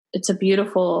it's a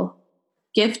beautiful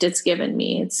gift it's given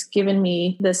me. It's given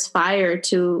me this fire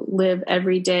to live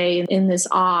every day in this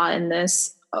awe and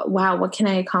this, wow, what can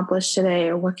I accomplish today?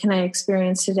 Or what can I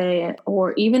experience today?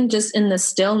 Or even just in the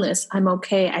stillness, I'm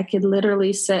okay. I could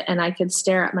literally sit and I could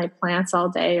stare at my plants all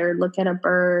day or look at a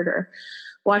bird or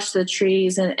watch the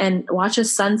trees and watch a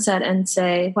sunset and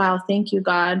say, wow, thank you,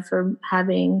 God, for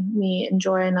having me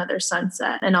enjoy another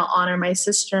sunset. And I'll honor my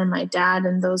sister and my dad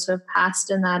and those who have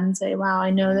passed in that and say, wow, I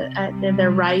know that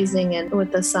they're rising and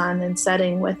with the sun and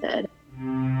setting with it.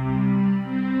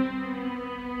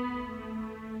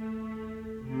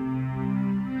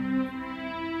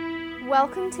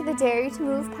 Welcome to the Dare to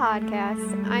Move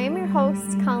podcast. I am your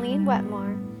host, Colleen Wetmore.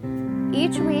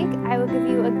 Each week, I will give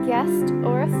you a guest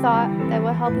or a thought that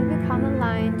will help you become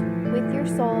aligned with your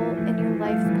soul and your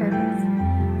life's purpose.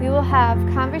 We will have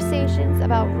conversations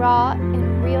about raw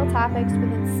and real topics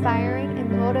with inspiring and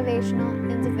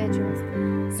motivational individuals.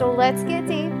 So let's get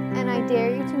deep, and I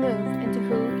dare you to move into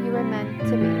who you are meant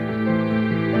to be.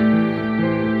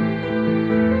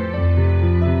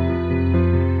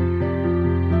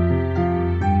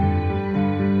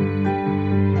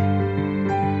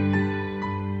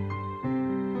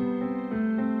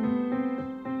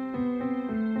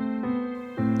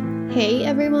 Hey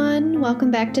everyone,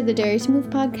 welcome back to the Dare to Move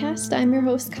podcast. I'm your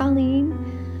host,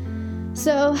 Colleen.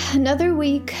 So, another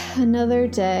week, another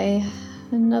day,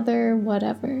 another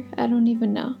whatever. I don't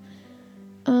even know.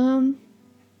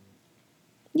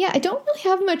 I don't really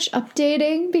have much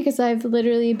updating because I've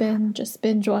literally been just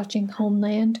binge watching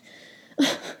Homeland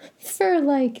for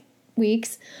like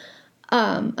weeks.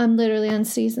 I'm literally on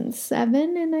season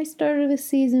 7 and I started with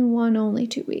season 1 only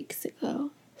 2 weeks ago.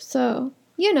 So,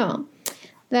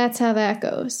 that's how that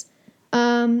goes.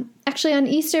 Actually, on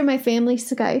Easter, my family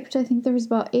Skyped. I think there was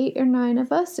about 8 or 9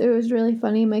 of us. It was really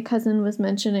funny. My cousin was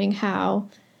mentioning how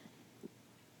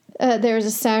there was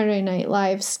a Saturday Night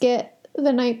Live skit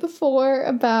the night before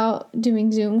about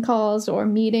doing Zoom calls or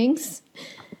meetings.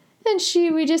 And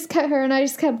I just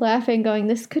kept laughing, going,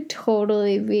 this could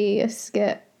totally be a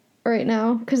skit right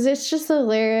now. Because it's just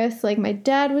hilarious. Like, my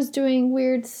dad was doing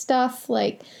weird stuff,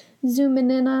 like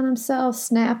zooming in on himself,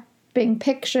 snapping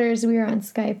pictures. We were on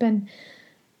Skype and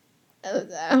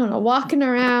walking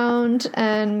around,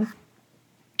 and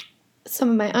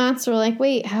some of my aunts were like,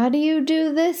 wait, how do you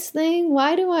do this thing?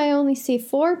 Why do I only see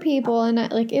 4 people? And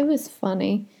it was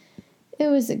funny. It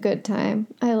was a good time.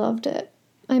 I loved it.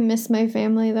 I miss my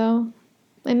family though.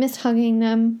 I miss hugging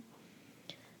them.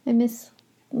 I miss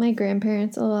my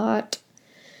grandparents a lot.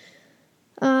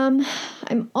 I'm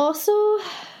also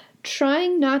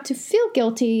trying not to feel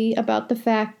guilty about the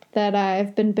fact that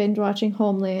I've been binge watching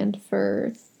Homeland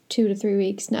for 2 to 3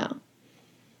 weeks now.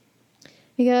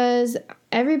 Because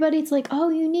everybody's like, oh,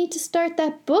 you need to start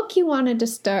that book you wanted to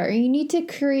start. You need to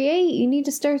create. You need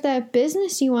to start that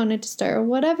business you wanted to start or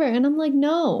whatever. And I'm like,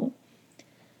 no.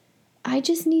 I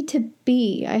just need to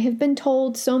be. I have been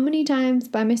told so many times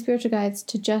by my spiritual guides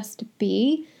to just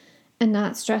be and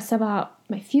not stress about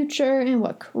my future and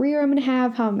what career I'm going to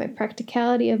have, how my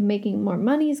practicality of making more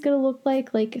money is going to look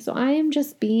like. So I am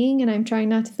just being, and I'm trying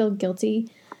not to feel guilty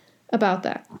about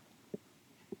that.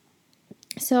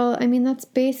 So, that's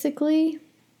basically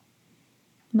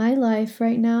my life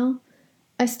right now.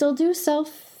 I still do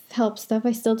self-help stuff.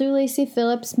 I still do Lacey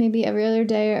Phillips maybe every other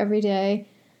day or every day.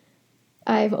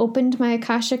 I've opened my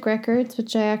Akashic Records,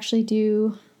 which I actually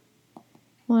do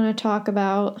want to talk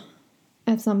about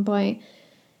at some point.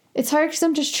 It's hard because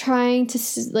I'm just trying to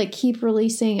keep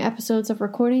releasing episodes of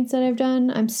recordings that I've done.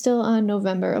 I'm still on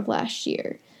November of last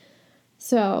year.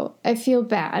 So I feel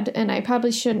bad, and I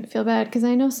probably shouldn't feel bad because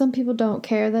I know some people don't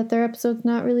care that their episode's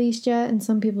not released yet, and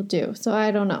some people do. So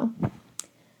I don't know.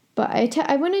 But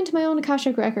I went into my own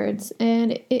Akashic Records,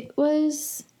 and it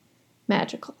was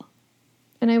magical.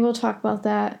 And I will talk about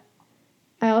that.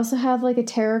 I also have a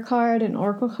tarot card and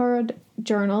oracle card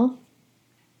journal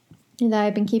that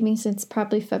I've been keeping since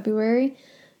probably February.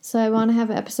 So I want to have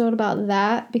an episode about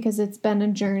that because it's been a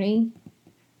journey.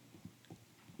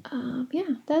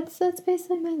 That's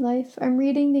basically my life. I'm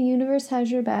reading The Universe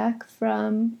Has Your Back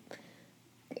from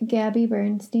Gabby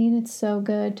Bernstein. It's so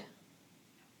good.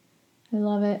 I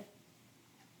love it.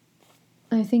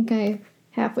 I think I'm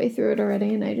halfway through it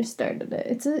already and I just started it.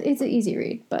 It's an easy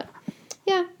read, but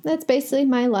yeah, that's basically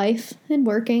my life and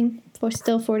working for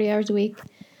still 40 hours a week.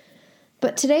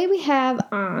 But today we have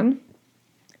on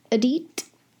Eidit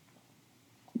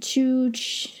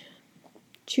Choochage.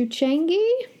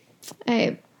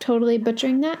 I'm totally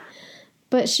butchering that.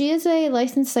 But she is a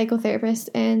licensed psychotherapist,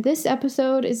 and this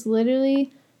episode is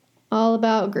literally all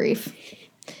about grief.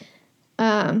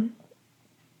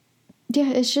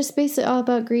 yeah, it's just basically all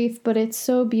about grief, but it's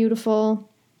so beautiful.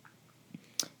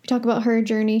 We talk about her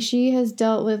journey. She has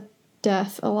dealt with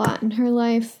death a lot in her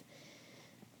life.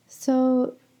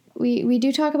 So we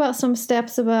do talk about some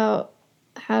steps about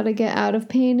how to get out of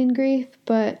pain and grief,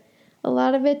 but a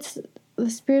lot of it's the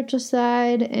spiritual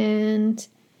side. And,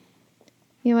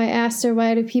 I asked her,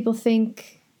 why do you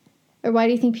think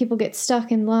people get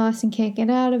stuck in loss and can't get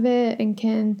out of it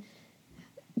and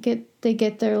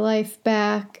get their life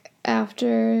back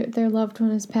after their loved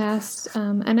one has passed?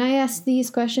 And I asked these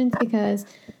questions because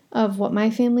of what my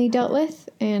family dealt with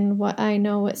and what I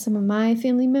know what some of my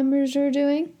family members are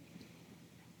doing.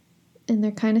 And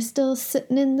they're kind of still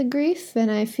sitting in the grief, and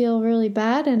I feel really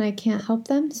bad, and I can't help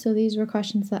them. So these were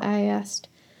questions that I asked.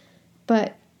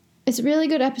 But it's a really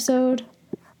good episode.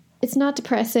 It's not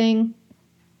depressing.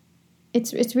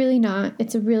 It's really not.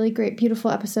 It's a really great,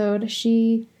 beautiful episode.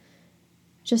 She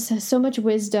just has so much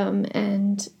wisdom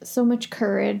and so much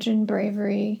courage and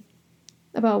bravery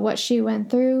about what she went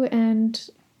through. And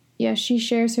yeah, she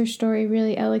shares her story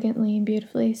really elegantly and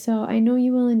beautifully. So I know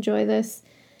you will enjoy this.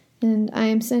 And I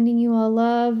am sending you all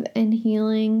love and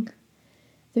healing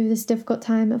through this difficult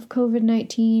time of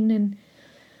COVID-19. And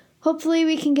hopefully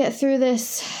we can get through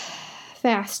this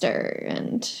faster.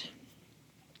 And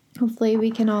hopefully we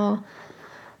can all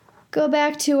go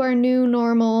back to our new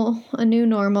normal,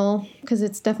 because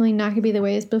it's definitely not going to be the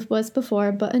way it was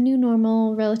before, but a new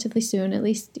normal relatively soon. At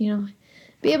least,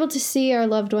 be able to see our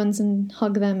loved ones and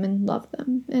hug them and love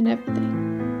them and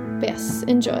everything. But yes,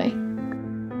 enjoy.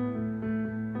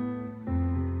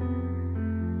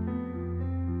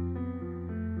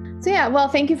 So yeah, well,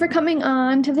 thank you for coming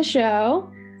on to the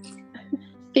show.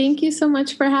 Thank you so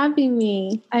much for having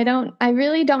me. I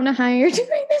really don't know how you're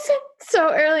doing this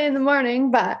so early in the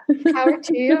morning, but power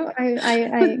to you.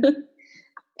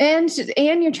 And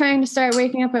you're trying to start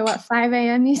waking up at 5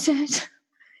 a.m. you said?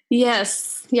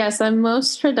 Yes. I'm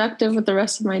most productive with the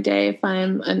rest of my day if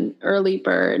I'm an early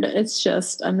bird. It's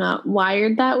just, I'm not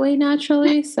wired that way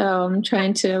naturally. So I'm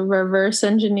trying to reverse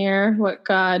engineer what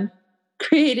God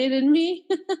created in me.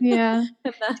 Yeah.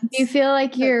 Do you feel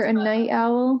like you're a night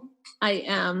owl? I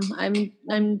am.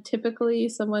 I'm typically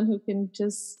someone who can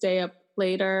just stay up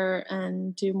later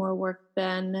and do more work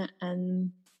then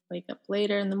and wake up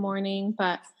later in the morning.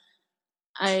 But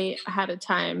I had a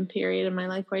time period in my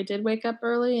life where I did wake up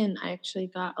early, and I actually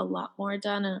got a lot more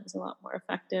done, and it was a lot more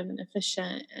effective and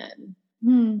efficient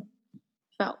and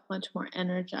felt much more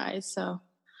energized. So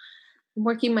I'm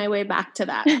working my way back to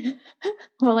that.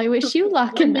 Well, I wish you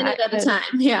luck in that. 1 minute at a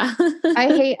time. Yeah.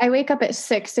 I wake up at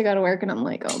 6 to go to work, and I'm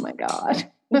like, oh my God.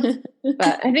 But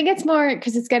I think it's more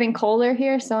because it's getting colder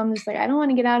here. So I'm just like, I don't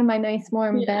want to get out of my nice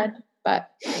warm bed. But,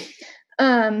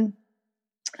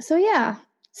 so yeah.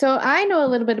 So I know a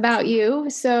little bit about you.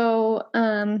 So,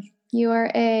 you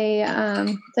are a,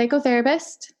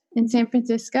 psychotherapist in San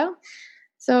Francisco.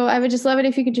 So I would just love it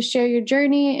if you could just share your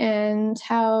journey and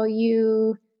how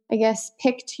you, I guess,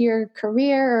 picked your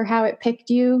career or how it picked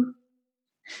you.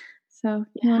 So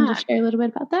you want to share a little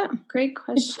bit about that? Great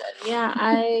question. Yeah,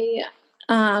 I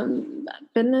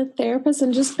been a therapist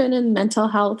and just been in mental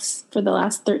health for the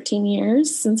last 13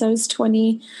 years since I was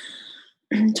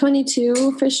 22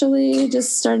 officially.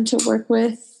 Just started to work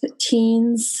with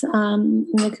teens in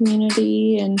the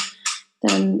community, and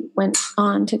then went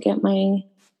on to get my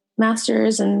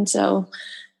master's. And so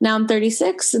now I'm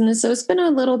 36, and so it's been a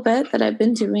little bit that I've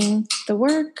been doing the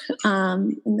work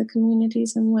in the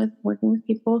communities and with working with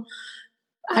people.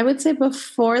 I would say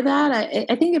before that,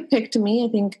 I think it picked me. I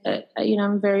think,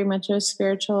 I'm very much a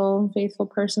spiritual and faithful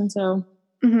person. So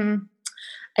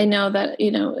I know that,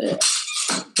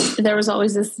 there was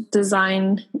always this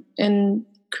design and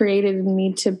created in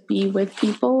me to be with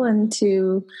people and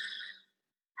to,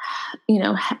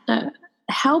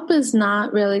 help is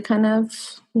not really kind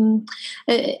of,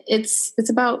 it's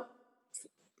about,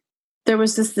 there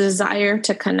was this desire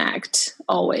to connect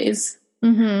always.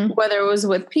 Whether it was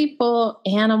with people,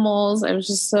 animals. I was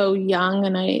just so young,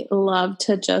 and I loved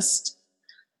to just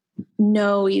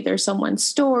know either someone's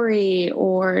story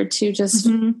or to just,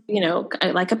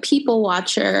 like a people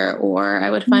watcher, or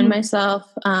I would find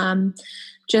myself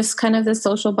just kind of the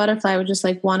social butterfly. I would just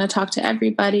like want to talk to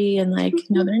everybody and like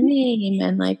know their name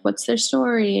and like what's their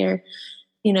story. Or,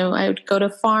 I would go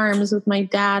to farms with my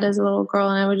dad as a little girl,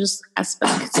 and I would just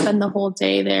spend the whole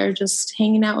day there just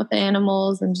hanging out with the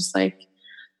animals and just like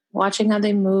watching how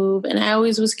they move. And I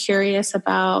always was curious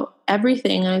about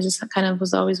everything. I just kind of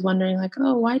was always wondering like,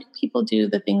 oh, why do people do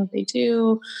the things they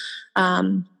do?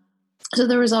 So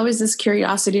there was always this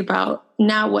curiosity about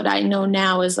now what I know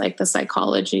now is like the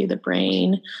psychology, the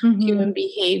brain, human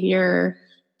behavior,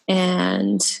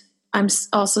 and I'm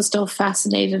also still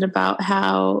fascinated about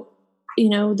how,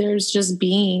 there's just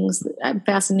beings. I'm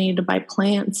fascinated by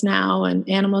plants now and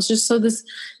animals, just so this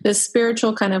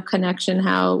spiritual kind of connection,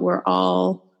 how we're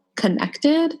all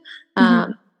connected.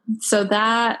 So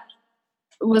that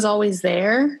was always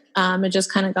there. It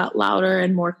just kind of got louder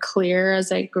and more clear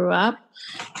as I grew up.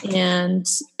 And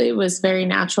it was very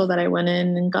natural that I went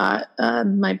in and got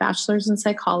my bachelor's in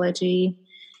psychology,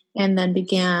 and then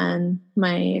began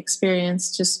my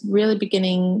experience just really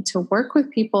beginning to work with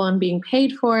people and being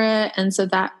paid for it. And so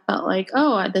that felt like,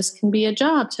 oh, this can be a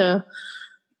job, to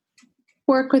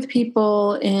work with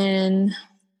people and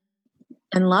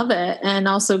love it, and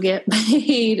also get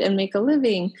paid and make a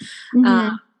living.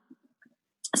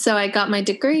 So I got my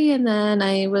degree, and then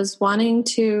I was wanting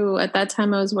to, at that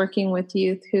time I was working with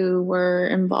youth who were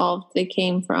involved. They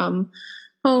came from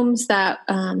homes that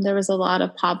there was a lot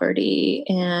of poverty,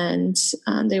 and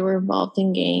they were involved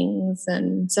in gangs.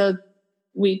 And so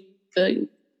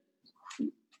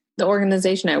the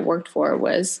organization I worked for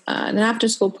was an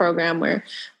after-school program where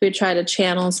we would try to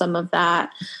channel some of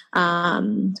that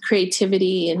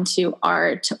creativity into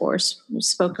art or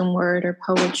spoken word or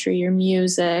poetry or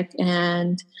music.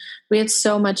 And we had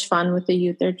so much fun with the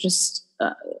youth. They're just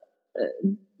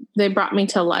they brought me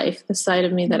to life, the side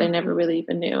of me that I never really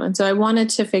even knew. And so I wanted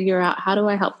to figure out, how do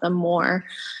I help them more?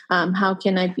 How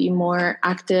can I be more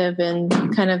active?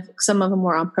 And kind of, some of them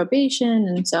were on probation.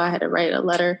 And so I had to write a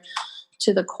letter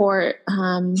to the court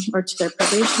or to their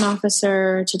probation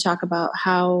officer to talk about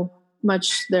how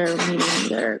much they're meeting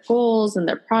their goals and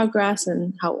their progress,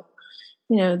 and how,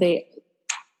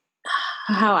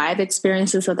 how I've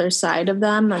experienced this other side of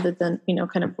them, other than,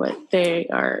 kind of what they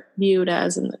are viewed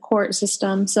as in the court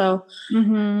system. So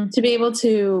to be able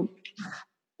to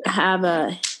have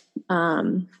a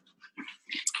kind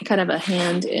of a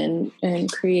hand in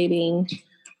creating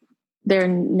their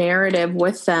narrative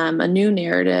with them, a new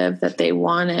narrative that they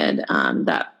wanted,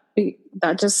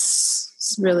 that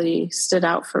just really stood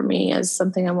out for me as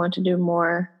something I want to do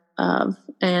more of.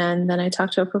 And then I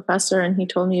talked to a professor, and he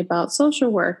told me about social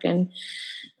work and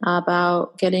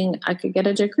about I could get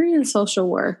a degree in social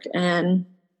work and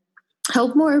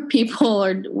help more people,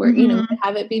 or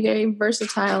have it be very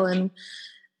versatile.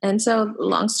 And so,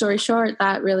 long story short,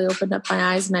 that really opened up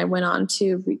my eyes, and I went on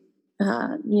to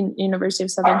University of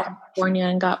Southern California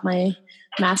and got my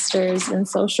master's in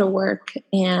social work.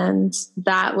 And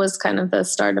that was kind of the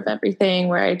start of everything,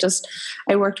 where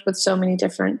I worked with so many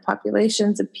different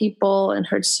populations of people and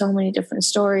heard so many different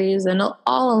stories. And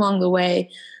all along the way,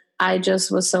 I just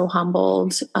was so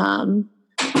humbled. And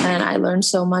I learned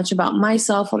so much about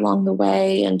myself along the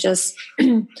way, and just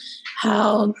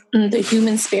how the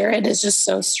human spirit is just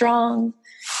so strong,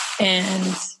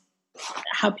 and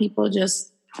how people just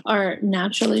are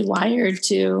naturally wired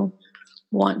to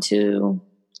want to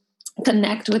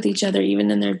connect with each other, even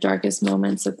in their darkest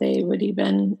moments, that they would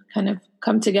even kind of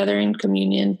come together in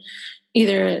communion,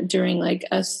 either during like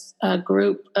a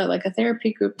group, like a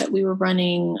therapy group that we were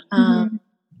running,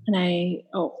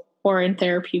 or in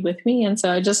therapy with me. And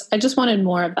so I just wanted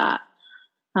more of that.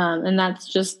 And that's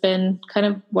just been kind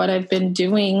of what I've been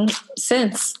doing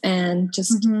since. And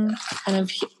just kind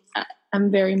of, I'm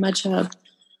very much a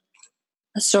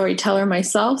storyteller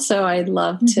myself, so I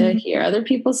love to hear other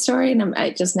people's story, and I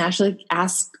just naturally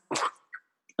ask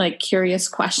like curious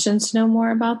questions to know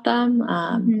more about them.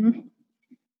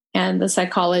 And the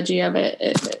psychology of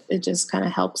it just kind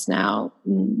of helps now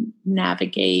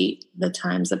navigate the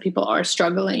times that people are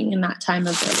struggling in that time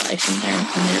of their life, and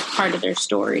they're part of their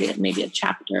story, and maybe a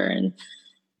chapter, and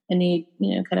need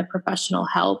kind of professional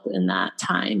help in that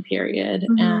time period.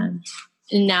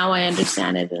 And now I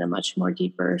understand it in a much more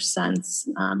deeper sense,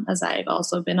 as I've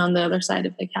also been on the other side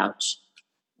of the couch.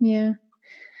 Yeah.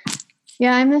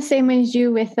 Yeah, I'm the same as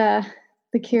you with the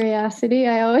curiosity.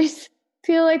 I always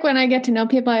feel like when I get to know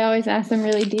people, I always ask them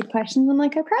really deep questions. I'm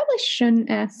like, I probably shouldn't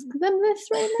ask them this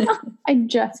right now. I'm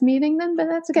just meeting them, but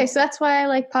that's okay. So that's why I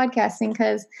like podcasting,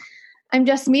 because I'm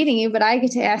just meeting you, but I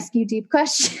get to ask you deep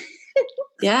questions.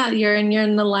 Yeah, you're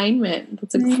in alignment.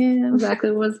 That's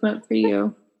exactly what's meant for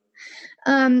you.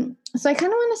 So I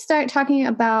kind of want to start talking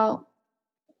about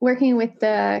working with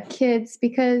the kids,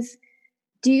 because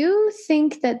do you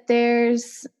think that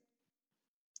there's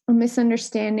a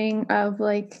misunderstanding of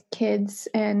like kids,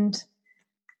 and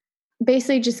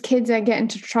basically just kids that get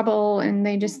into trouble and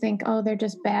they just think, oh, they're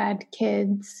just bad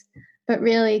kids, but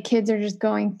really kids are just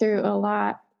going through a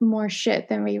lot more shit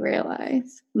than we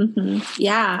realize?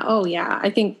 Yeah. Oh yeah. I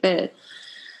think that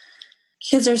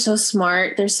kids are so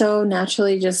smart. They're so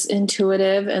naturally just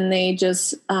intuitive, and they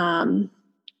just,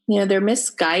 they're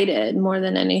misguided more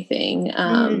than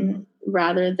anything.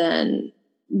 rather than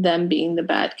them being the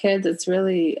bad kids. It's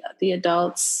really the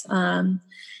adults,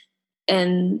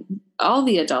 and all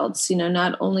the adults,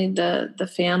 not only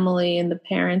the family and the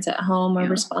parents at home are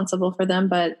responsible for them,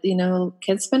 but,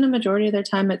 kids spend a majority of their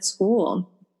time at school.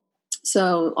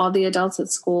 So all the adults at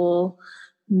school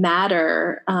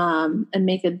matter, and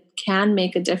can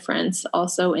make a difference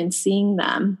also in seeing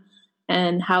them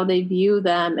and how they view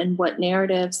them and what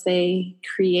narratives they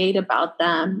create about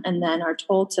them and then are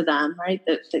told to them, right?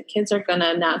 That the kids are going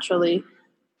to naturally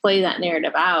play that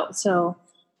narrative out. So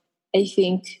I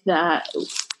think that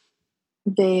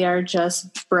they are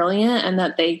just brilliant and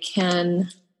that they can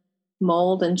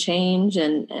mold and change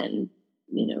and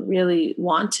really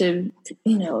want to,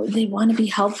 they want to be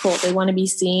helpful. They want to be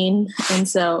seen. And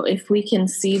so if we can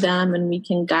see them and we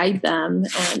can guide them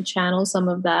and channel some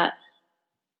of that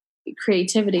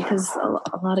creativity, because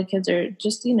a lot of kids are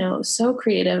just, so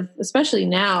creative, especially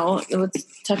now with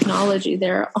technology.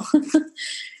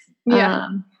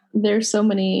 There's so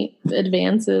many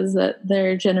advances that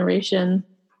their generation,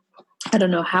 I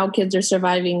don't know how kids are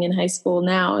surviving in high school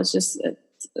now. It's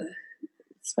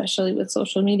especially with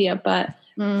social media, but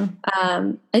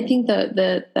I think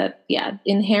that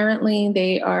inherently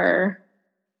they are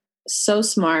so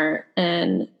smart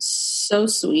and so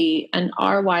sweet and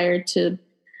are wired to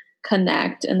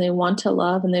connect, and they want to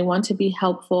love and they want to be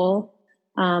helpful.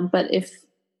 But if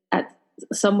at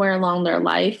somewhere along their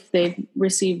life they've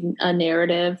received a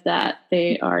narrative that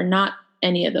they are not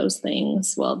any of those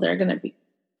things, well,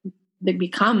 they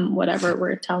become whatever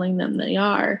we're telling them they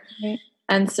are. Right.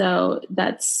 And so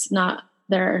that's not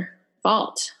their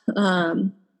fault.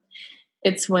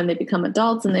 It's when they become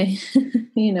adults and they,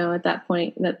 at that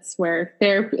point, that's where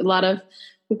therapy, a lot of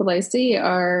people I see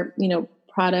are,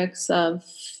 products of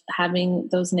having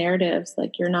those narratives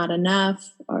like you're not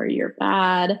enough or you're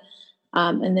bad.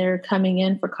 And they're coming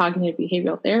in for cognitive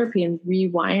behavioral therapy and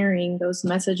rewiring those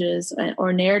messages,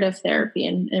 or narrative therapy,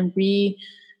 and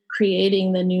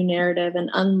recreating the new narrative and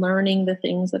unlearning the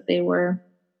things that they were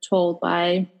told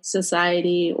by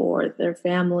society or their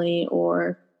family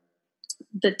or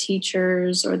the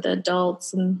teachers or the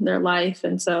adults in their life.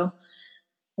 And so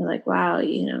they're like, wow,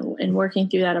 and working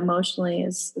through that emotionally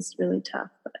is really tough.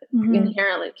 But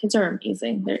inherently, kids are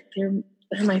amazing. They're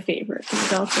my favorite. The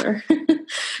adults are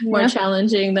more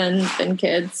challenging than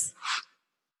kids.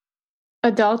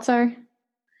 Adults are?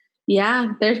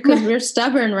 Yeah, because we're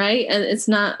stubborn, right? And it's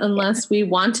not unless we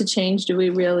want to change do we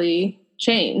really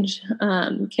change.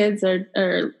 Kids are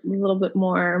a little bit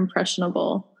more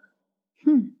impressionable.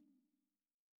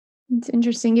 It's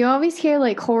interesting. You always hear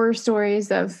like horror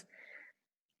stories of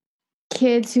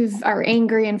kids who are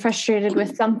angry and frustrated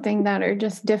with something that are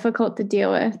just difficult to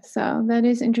deal with. So that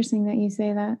is interesting that you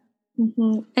say that.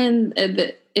 Mm-hmm. And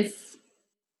if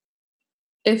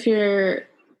you're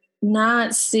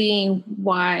not seeing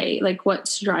why, like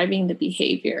what's driving the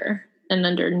behavior and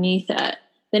underneath it,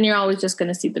 then you're always just going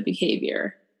to see the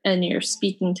behavior and you're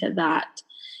speaking to that.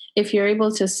 If you're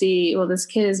able to see, well, this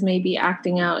kid is maybe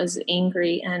acting out as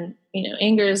angry, and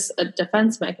anger is a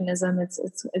defense mechanism.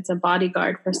 It's a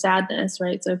bodyguard for sadness,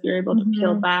 right? So if you're able to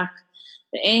peel back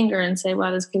the anger and say,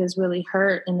 wow, this kid is really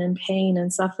hurt and in pain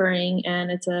and suffering, and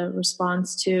it's a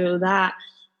response to that,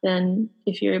 then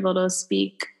if you're able to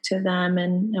speak to them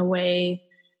in a way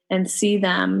and see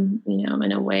them,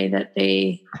 in a way that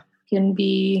they can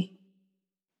be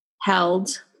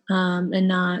held, and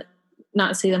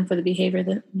not see them for the behavior,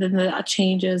 that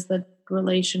changes the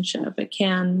relationship. It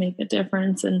can make a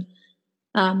difference. And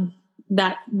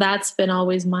that's been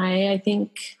always my, I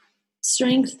think,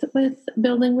 strength with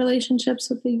building relationships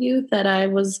with the youth, that I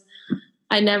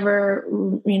never,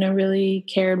 really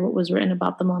cared what was written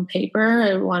about them on paper.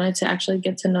 I wanted to actually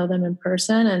get to know them in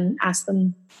person and ask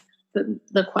them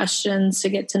the questions to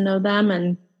get to know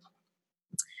them.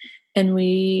 And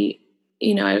we,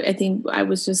 I think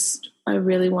I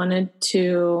really wanted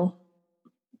to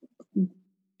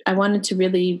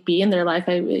really be in their life.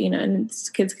 And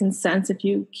kids can sense if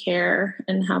you care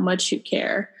and how much you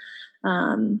care.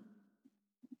 And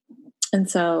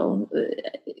so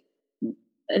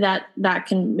that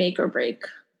can make or break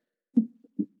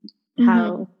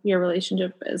how your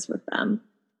relationship is with them.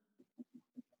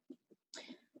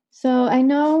 So I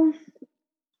know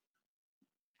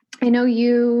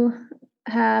you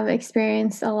have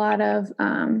experienced a lot of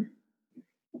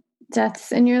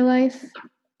deaths in your life,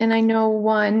 and I know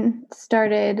one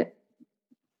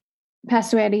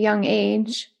passed away at a young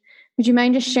age. Would you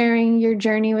mind just sharing your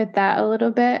journey with that a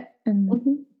little bit?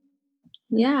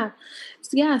 Yeah.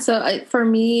 So for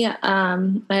me,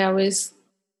 I always,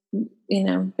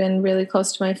 been really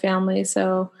close to my family.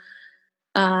 So,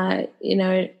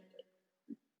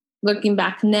 looking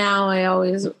back now, I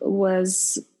always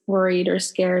was worried or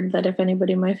scared that if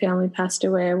anybody in my family passed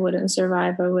away, I wouldn't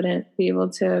survive. I wouldn't be able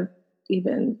to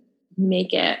even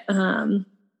make it. I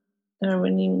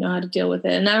wouldn't even know how to deal with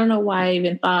it. And I don't know why I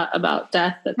even thought about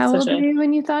death. How old were you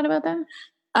when you thought about that?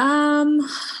 I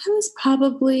was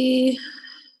probably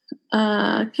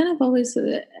kind of always,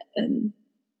 I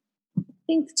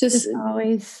think just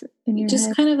always in your just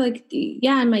head. kind of like,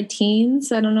 in my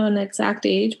teens. I don't know an exact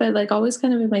age, but like always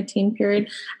kind of in my teen period.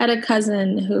 I had a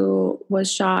cousin who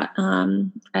was shot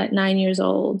at 9 years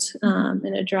old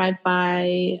in a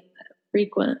drive-by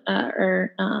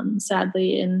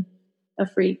sadly in a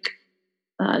freak.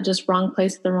 Just wrong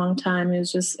place at the wrong time. He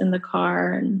was just in the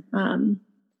car.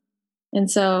 And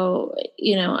so,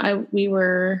 we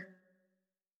were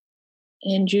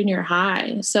in junior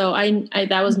high. So I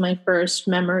that was my first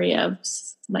memory of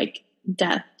like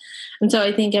death. And so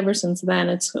I think ever since then,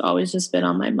 it's always just been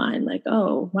on my mind. Like,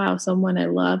 oh, wow, someone I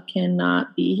love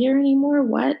cannot be here anymore.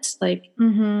 What? Like,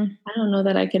 I don't know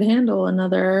that I could handle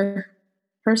another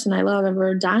person I love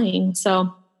ever dying.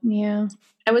 So yeah.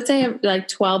 I would say like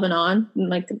 12 and on,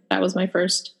 like that was my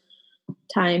first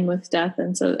time with death.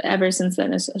 And so ever since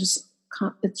then, it's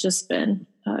just been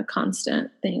a constant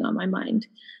thing on my mind.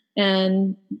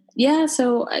 And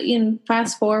so,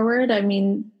 fast forward, I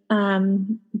mean,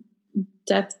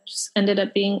 death just ended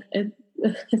up being a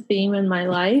theme in my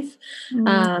life.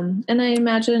 And I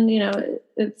imagine,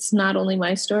 it's not only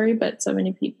my story, but so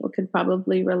many people could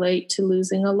probably relate to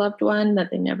losing a loved one that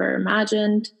they never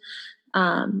imagined.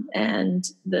 And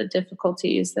the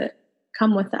difficulties that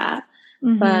come with that.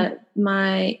 But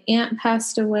my aunt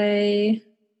passed away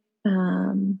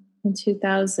in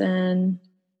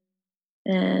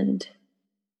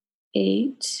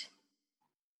 2008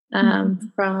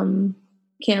 from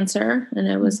cancer. And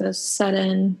it was a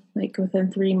sudden, like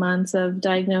within 3 months of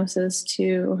diagnosis,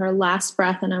 to her last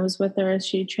breath. And I was with her as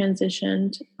she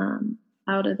transitioned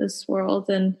out of this world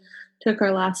and took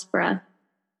her last breath.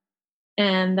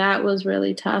 And that was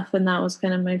really tough. And that was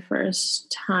kind of my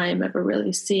first time ever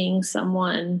really seeing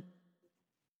someone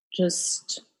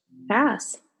just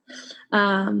pass.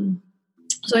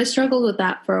 So I struggled with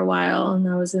that for a while. And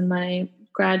I was in my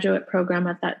graduate program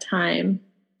at that time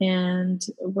and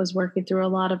was working through a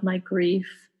lot of my grief.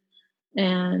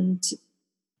 And it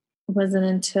wasn't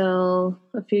until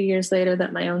a few years later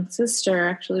that my own sister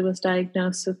actually was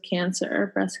diagnosed with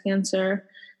cancer, breast cancer.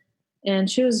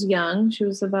 And she was young. She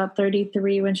was about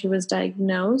 33 when she was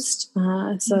diagnosed.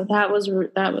 So that was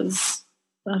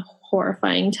a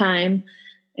horrifying time.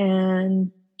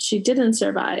 And she didn't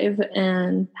survive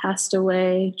and passed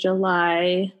away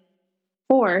July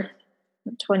 4th,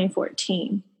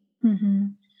 2014.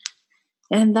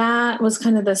 And that was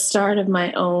kind of the start of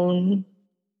my own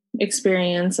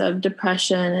experience of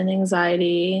depression and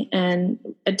anxiety. And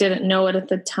I didn't know it at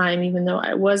the time, even though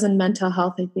I was in mental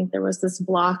health. I think there was this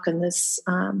block and this,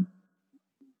 the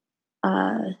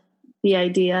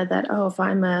idea that, if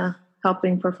I'm a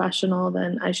helping professional,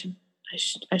 then I shouldn't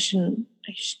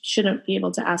be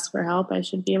able to ask for help. I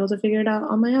should be able to figure it out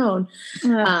on my own,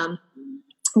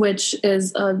 which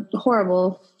is a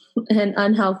horrible and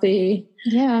unhealthy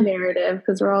narrative,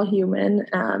 because we're all human,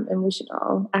 and we should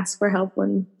all ask for help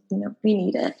when we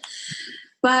need it.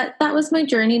 But that was my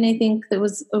journey, and I think it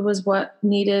was what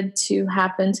needed to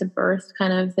happen to birth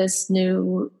kind of this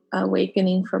new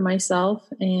awakening for myself.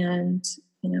 And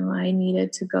I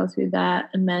needed to go through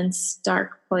that immense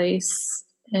dark place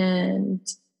and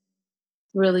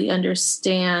really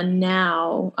understand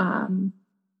now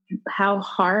how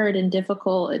hard and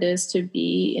difficult it is to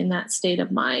be in that state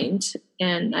of mind.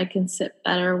 And I can sit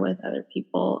better with other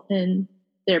people in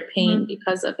their pain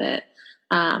because of it.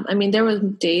 I mean, there were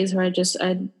days where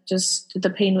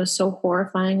the pain was so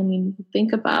horrifying. I mean,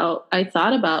 I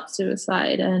thought about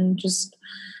suicide and just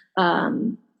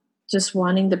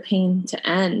wanting the pain to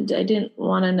end. I didn't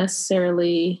want to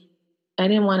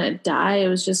die. It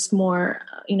was just more,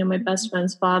 my best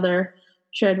friend's father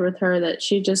shared with her that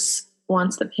she just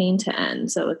wants the pain to end.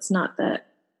 So it's not that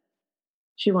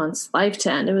she wants life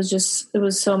to end. It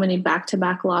was so many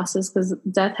back-to-back losses, because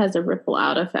death has a ripple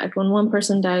out effect. When one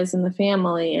person dies in the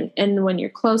family, and when you're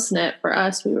close-knit, for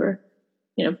us, we were,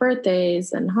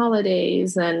 birthdays and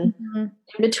holidays and in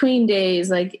between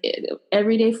days, like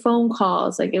everyday phone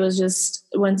calls. Like, it was just,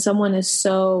 when someone is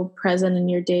so present in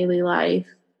your daily life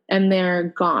and they're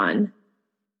gone,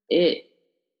 it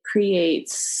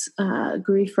creates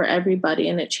grief for everybody,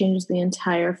 and it changes the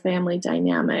entire family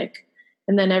dynamic.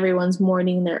 And then everyone's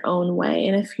mourning their own way.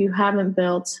 And if you haven't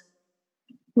built,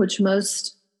 which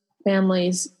most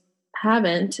families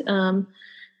haven't,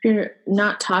 you're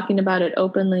not talking about it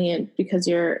openly and because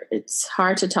it's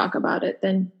hard to talk about it,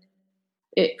 then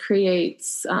it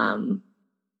creates,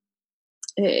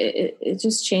 it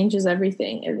just changes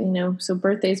everything, you know. So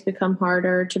birthdays become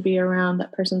harder to be around.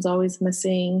 That person's always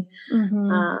missing.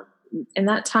 And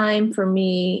that time for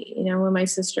me, you know, when my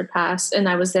sister passed, and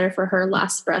I was there for her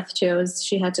last breath too, as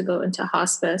she had to go into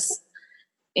hospice.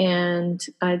 And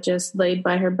I just laid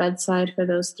by her bedside for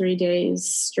those 3 days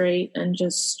straight and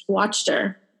just watched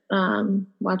her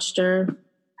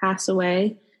pass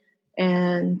away.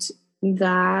 And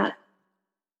that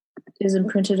is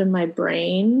imprinted in my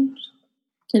brain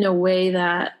in a way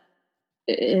that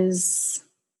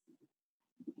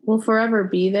will forever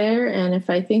be there. And if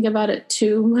I think about it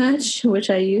too much, which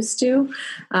I used to,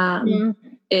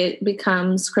 it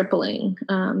becomes crippling.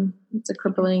 It's a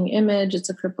crippling image. It's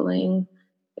a crippling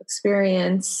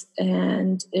experience.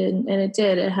 And it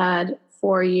did. It had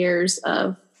 4 years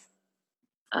of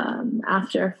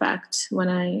after effect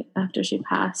after she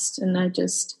passed. And I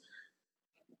just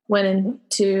went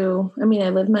into, I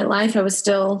lived my life. I was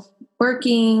still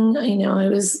working. You know, I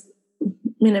was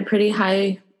in a pretty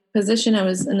high position. I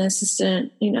was an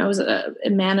assistant, you know, I was a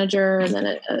manager and then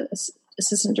a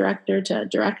assistant director to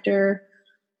director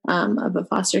of a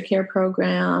foster care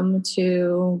program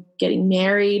to getting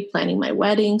married, planning my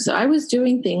wedding. So I was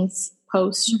doing things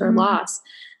post her loss.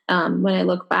 When I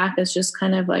look back, it's just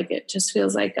kind of like, it just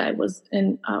feels like I was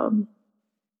in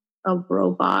a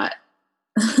robot.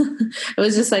 It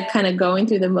was just like kind of going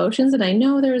through the motions. And I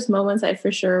know there was moments I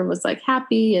for sure was like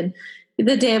happy. And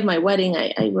the day of my wedding,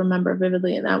 I remember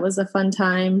vividly, and that was a fun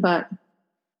time. But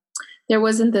there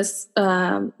wasn't this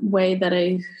way that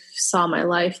I saw my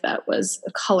life that was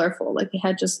colorful. Like it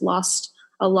had just lost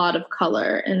a lot of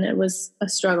color. And it was a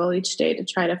struggle each day to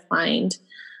try to find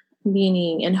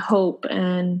meaning and hope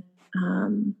and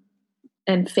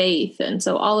faith. And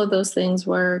so all of those things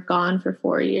were gone for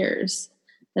 4 years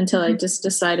until I just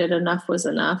decided enough was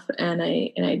enough. And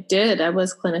I did. I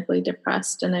was clinically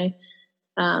depressed, and I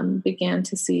began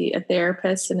to see a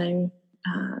therapist, and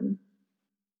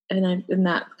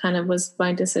that kind of was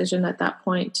my decision at that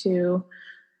point to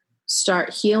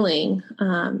start healing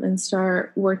and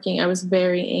start working. I was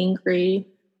very angry.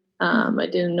 I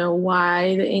didn't know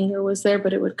why the anger was there,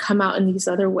 but it would come out in these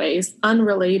other ways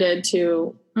unrelated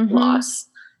to loss.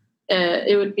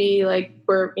 It would be like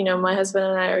my husband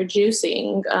and I are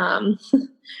juicing, and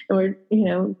we're,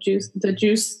 the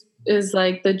juice is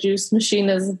like the juice machine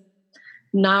is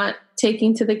not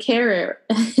taking to the carrot.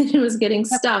 It was getting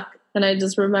stuck. And I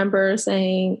just remember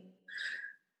saying,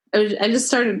 I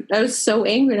was so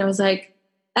angry, and I was like,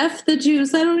 F the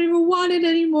juice. I don't even want it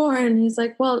anymore. And he's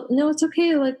like, well, no, it's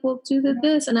okay. Like, we'll do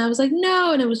this. And I was like,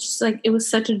 no. And it was just like, it was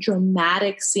such a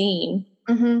dramatic scene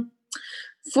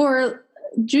for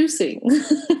juicing.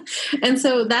 And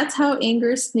so that's how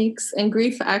anger sneaks, and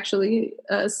grief actually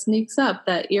sneaks up.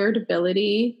 That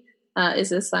irritability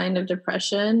is a sign of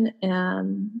depression.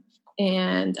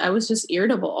 And I was just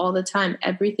irritable all the time.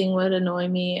 Everything would annoy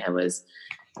me. I was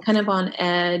kind of on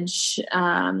edge.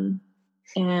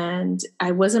 And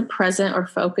I wasn't present or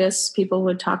focused. People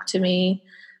would talk to me.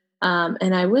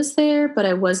 And I was there, but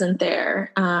I wasn't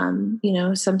there.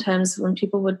 Sometimes when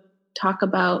people would talk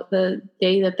about the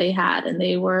day that they had and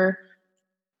they were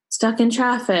stuck in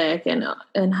traffic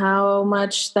and how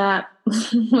much that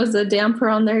was a damper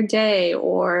on their day,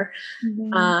 or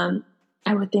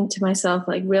I would think to myself,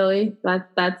 like, really,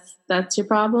 that's your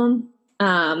problem.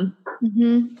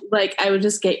 Like I would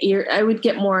just I would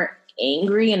get more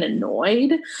angry and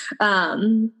annoyed.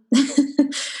 And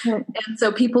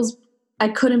so I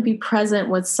couldn't be present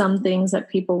with some things that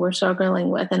people were struggling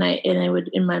with. And I would,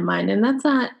 in my mind, and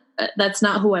that's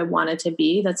not who I wanted to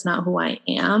be. That's not who I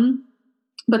am,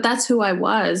 but that's who I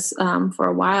was, for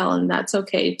a while. And that's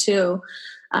okay too.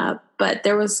 But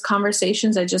there was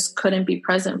conversations I just couldn't be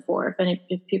present for.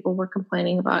 If people were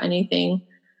complaining about anything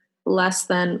less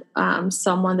than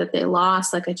someone that they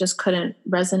lost, like I just couldn't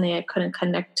resonate. I couldn't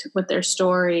connect with their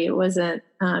story. It wasn't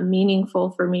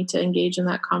meaningful for me to engage in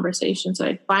that conversation. So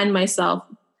I'd find myself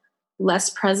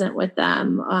less present with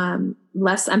them,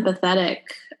 less empathetic.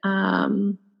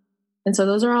 And so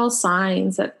those are all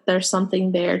signs that there's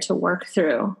something there to work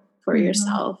through for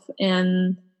yourself.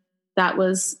 And that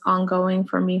was ongoing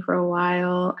for me for a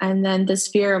while. And then this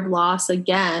fear of loss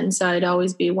again. So I'd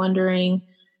always be wondering,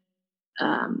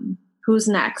 who's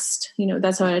next?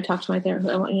 That's how I talk to my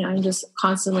therapist. I'm just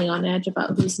constantly on edge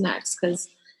about who's next. Cause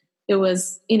it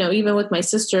was, even with my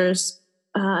sisters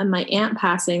and my aunt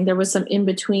passing, there was some in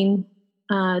between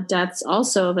deaths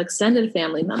also of extended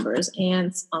family members,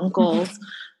 aunts, uncles,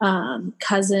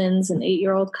 cousins, an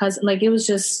 8-year-old cousin. Like it was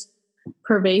just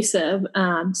pervasive.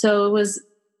 So it was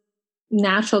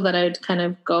natural that I would kind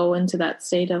of go into that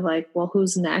state of like, well,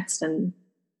 who's next, and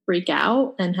freak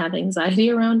out and have anxiety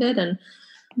around it. And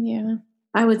yeah,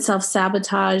 I would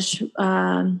self-sabotage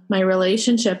my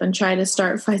relationship and try to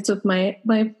start fights with my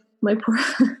poor,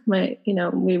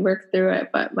 we worked through it,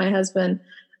 but my husband,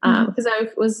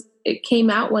 because it came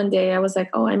out one day, I was like,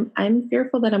 oh, I'm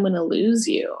fearful that I'm going to lose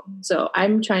you. So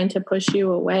I'm trying to push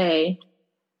you away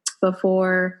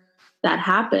before that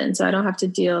happened. So I don't have to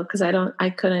deal, because I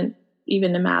couldn't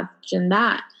even imagine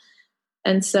that.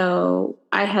 And so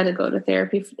I had to go to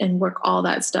therapy and work all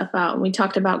that stuff out. And we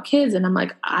talked about kids, and I'm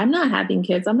like, I'm not having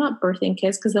kids. I'm not birthing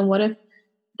kids. Because then what if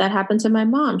that happened to my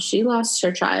mom? She lost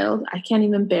her child. I can't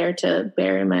even bear to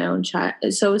bury my own child.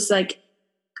 So it's like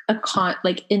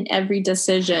like in every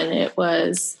decision, it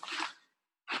was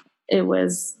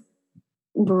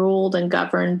ruled and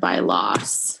governed by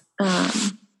loss.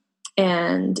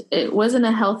 And it wasn't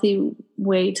a healthy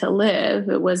way to live.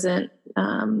 It wasn't,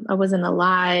 I wasn't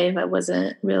alive. I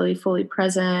wasn't really fully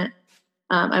present.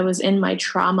 I was in my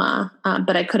trauma,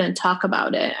 but I couldn't talk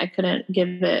about it. I couldn't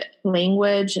give it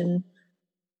language.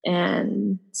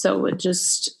 And so it would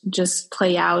just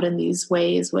play out in these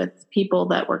ways with people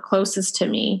that were closest to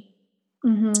me.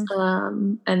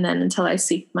 Mm-hmm. And then until I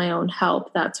seeked my own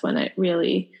help, that's when it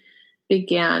really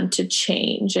began to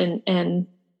change and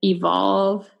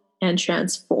evolve and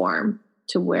transform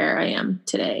to where I am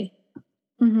today.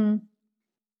 Mm-hmm.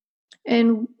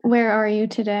 And where are you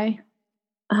today?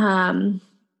 I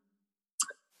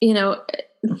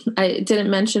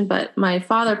didn't mention, but my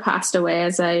father passed away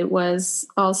as I was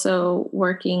also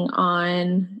working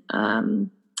on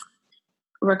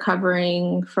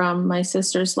recovering from my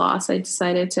sister's loss. I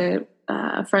decided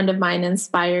a friend of mine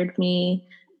inspired me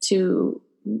to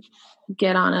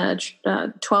get on a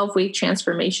 12-week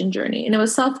transformation journey. And it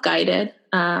was self-guided.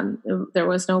 There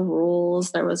was no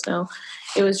rules. It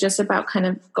was just about kind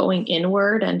of going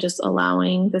inward and just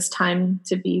allowing this time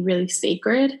to be really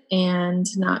sacred and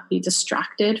not be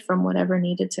distracted from whatever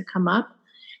needed to come up.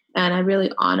 And I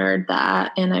really honored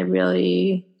that. And I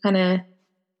really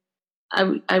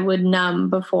I would numb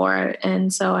before.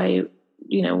 And so I,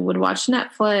 would watch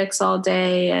Netflix all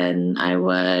day, and I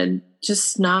would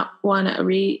just not want to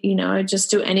read, I'd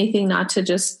just do anything not to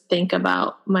just think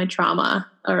about my trauma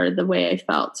or the way I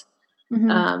felt,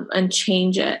 mm-hmm. And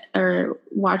change it, or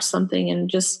watch something and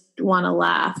just want to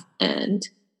laugh. And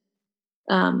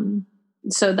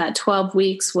so that 12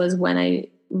 weeks was when I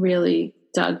really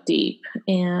dug deep,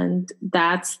 and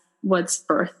that's what's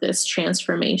birthed this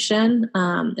transformation.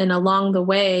 And along the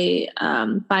way,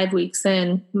 5 weeks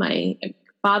in, my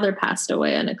father passed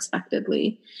away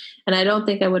unexpectedly. And I don't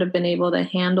think I would have been able to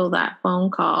handle that phone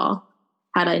call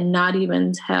had I not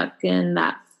even taken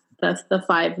the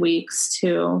 5 weeks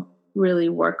to really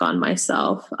work on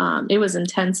myself. It was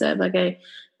intensive. Like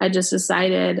I just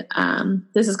decided,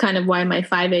 this is kind of why my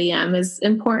 5 a.m. is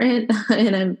important.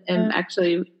 And I'm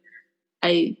actually,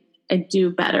 I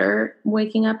do better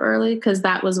waking up early, because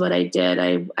that was what I did.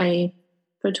 I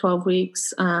for 12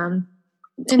 weeks. And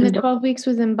the 12 weeks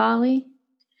was in Bali?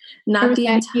 Not the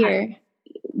entire.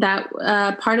 That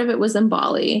part of it was in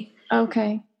Bali.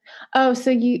 Okay. Oh,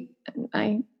 so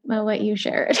I'll let you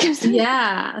share it.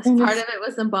 Yeah, part of it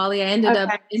was in Bali. I ended up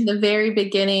in the very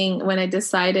beginning, when I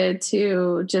decided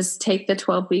to just take the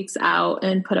 12 weeks out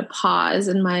and put a pause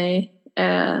in my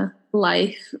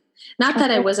life. Not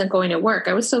that I wasn't going to work.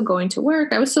 I was still going to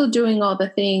work. I was still doing all the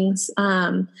things.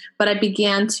 But I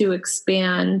began to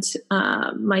expand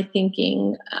my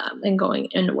thinking and going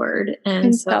inward.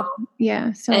 And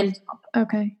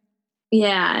okay.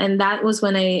 Yeah. And that was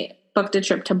when I booked a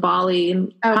trip to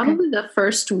Bali, probably the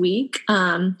first week.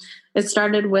 It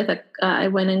started with I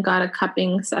went and got a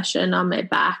cupping session on my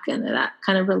back, and that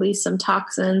kind of released some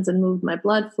toxins and moved my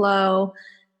blood flow.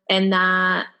 And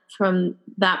from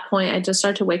that point, I just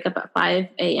started to wake up at 5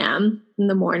 a.m. in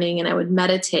the morning, and I would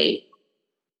meditate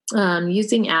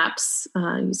using apps,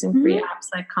 using free apps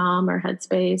like Calm or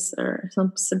Headspace or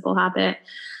some Simple Habit.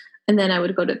 And then I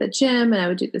would go to the gym, and I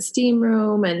would do the steam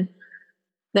room, and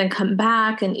then come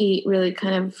back and eat really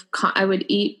I would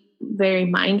eat very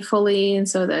mindfully. And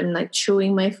so then like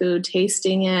chewing my food,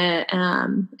 tasting it.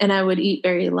 And I would eat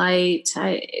very light.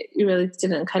 I really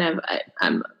didn't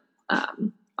I'm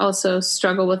also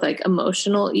struggle with like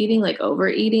emotional eating, like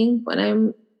overeating when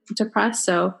I'm depressed.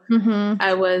 So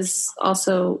I was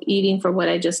also eating for what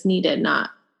I just needed,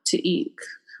 not to eat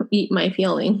my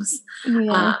feelings.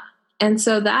 Yeah. And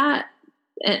so that,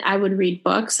 I would read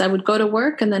books. I would go to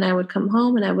work, and then I would come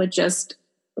home, and I would just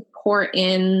pour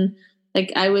in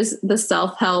Like I was the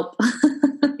self-help,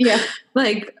 Yeah.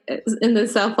 like in the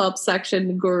self-help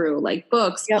section guru, like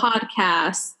books, Yep.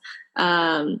 podcasts,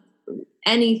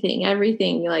 anything,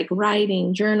 everything, like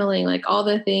writing, journaling, like all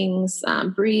the things,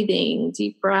 breathing,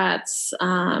 deep breaths,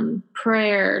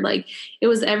 prayer. Like it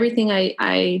was everything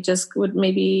I just would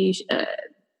maybe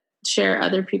share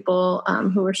other people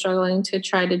who were struggling to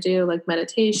try to do, like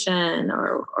meditation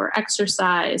or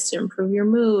exercise to improve your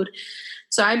mood.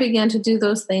 So I began to do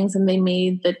those things, and they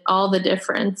made all the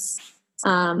difference.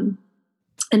 And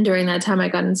during that time, I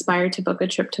got inspired to book a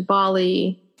trip to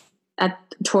Bali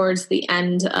towards the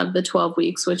end of the 12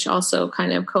 weeks, which also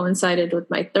kind of coincided with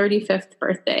my 35th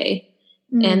birthday.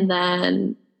 And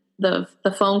then the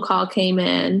phone call came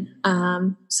in.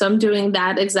 So I'm doing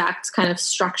that exact kind of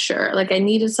structure. Like I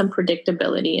needed some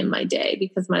predictability in my day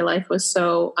because my life was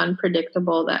so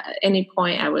unpredictable that at any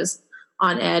point I was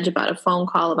on edge about a phone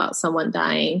call about someone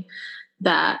dying,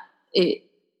 that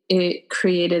it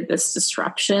created this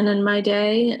disruption in my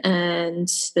day and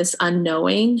this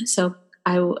unknowing. So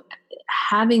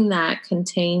having that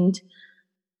contained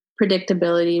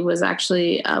predictability was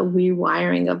actually a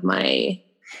rewiring of my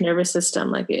nervous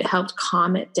system. Like it helped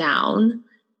calm it down,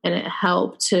 and it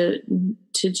helped to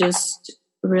just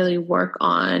really work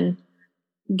on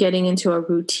getting into a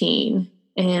routine.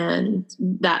 And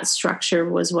that structure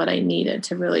was what I needed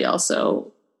to really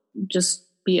also just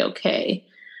be okay,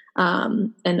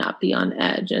 and not be on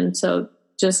edge. And so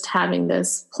just having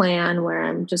this plan where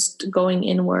I'm just going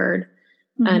inward,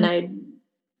 and I,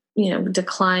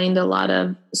 declined a lot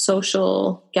of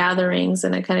social gatherings,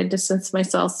 and I kind of distanced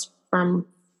myself from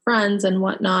friends and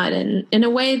whatnot. And in a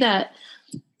way that,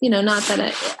 not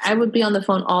that I would be on the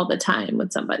phone all the time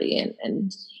with somebody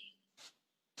and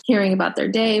hearing about their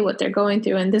day, what they're going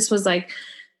through. And this was like,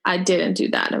 I didn't do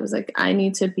that. I was like, I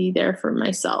need to be there for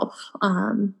myself.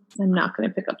 I'm not going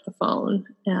to pick up the phone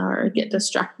or get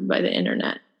distracted by the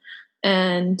internet.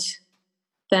 And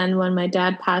then when my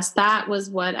dad passed, that was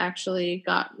what actually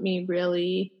got me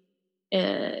really,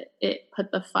 it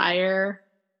put the fire,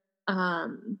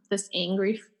 this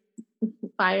angry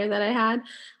fire that I had,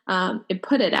 it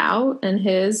put it out. And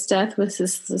his death was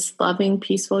this loving,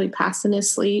 peaceful, he passed in his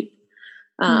sleep.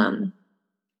 And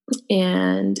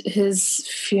his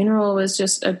funeral was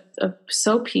just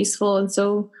so peaceful and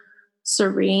so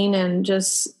serene and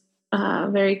just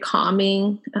very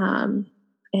calming.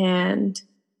 And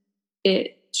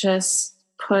it just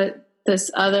it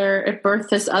birthed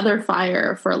this other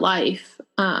fire for life.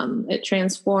 It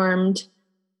transformed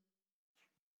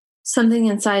something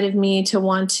inside of me to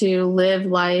want to live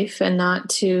life and not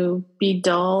to be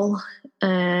dull,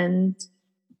 and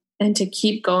to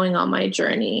keep going on my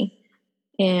journey.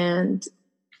 And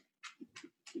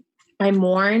I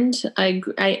mourned. I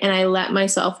let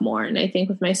myself mourn. I think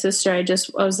with my sister, I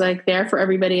was like there for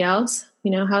everybody else.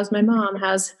 How's my mom?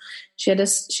 She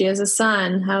has a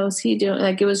son. How's he doing?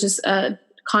 Like it was just a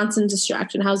constant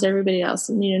distraction. How's everybody else?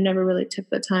 And never really took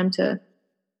the time to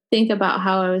think about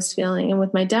how I was feeling. And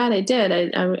with my dad, I did.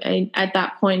 I at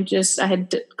that point I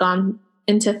had gone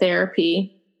into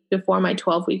therapy before my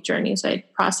 12-week journey. So I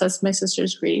processed my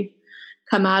sister's grief,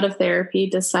 come out of therapy,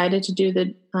 decided to do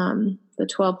the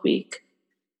 12-week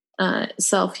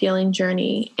self-healing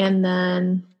journey. And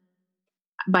then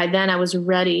by then I was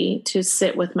ready to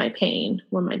sit with my pain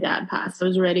when my dad passed. I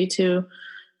was ready to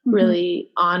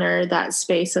really honor that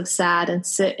space of sad and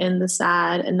sit in the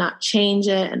sad and not change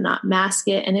it and not mask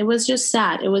it. And it was just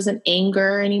sad. It wasn't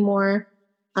anger anymore.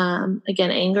 Again,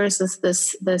 anger is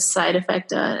this side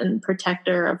effect and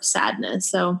protector of sadness.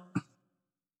 So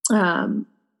I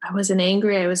wasn't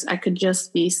angry. I could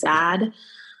just be sad.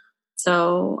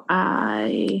 So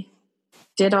I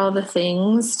did all the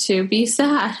things to be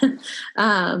sad.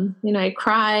 I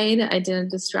cried. I didn't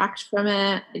distract from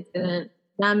it. I didn't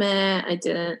numb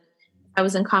it. I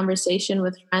was in conversation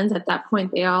with friends at that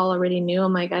point. They all already knew.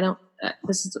 I'm like, I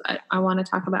want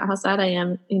to talk about how sad I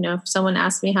am. If someone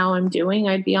asked me how I'm doing,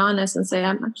 I'd be honest and say,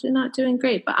 I'm actually not doing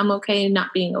great, but I'm okay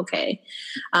not being okay.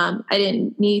 I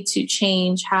didn't need to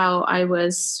change how I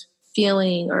was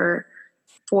feeling or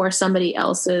for somebody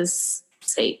else's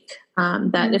sake.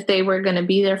 That if they were going to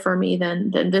be there for me,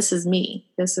 then this is me.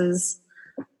 This is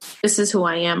who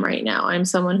I am right now. I'm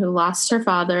someone who lost her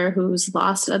father, who's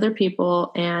lost other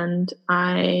people, and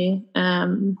I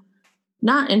am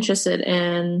not interested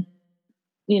in,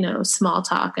 small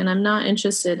talk, and I'm not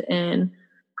interested in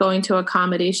going to a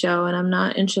comedy show, and I'm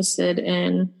not interested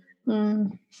in,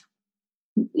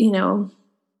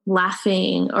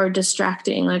 laughing or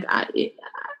distracting. Like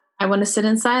I want to sit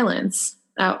in silence.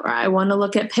 I want to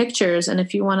look at pictures. And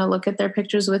if you want to look at their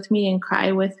pictures with me and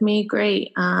cry with me,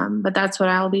 great. But that's what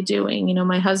I'll be doing. You know,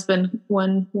 my husband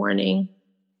one morning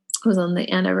was on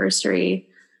the anniversary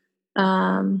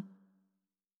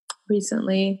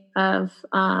recently of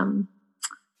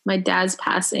my dad's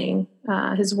passing,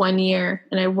 his 1 year.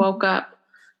 And I woke up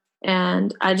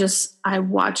and I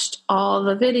watched all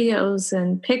the videos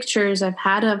and pictures I've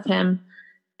had of him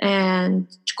and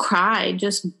cried,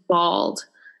 just bawled.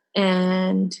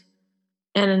 And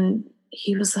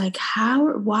he was like,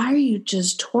 why are you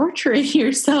just torturing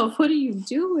yourself? What are you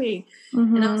doing?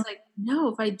 Mm-hmm. And I was like, no,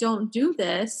 if I don't do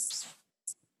this,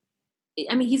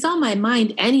 I mean, he's on my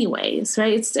mind anyways,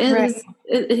 right?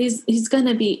 He's going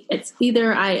to be, it's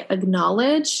either I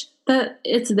acknowledge that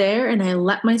it's there and I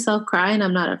let myself cry and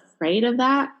I'm not afraid of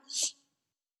that,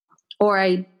 or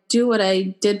I do what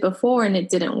I did before and it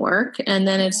didn't work. And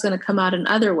then it's going to come out in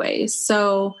other ways.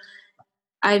 So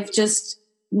I've just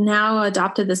now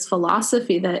adopted this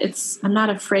philosophy that I'm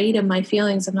not afraid of my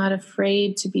feelings. I'm not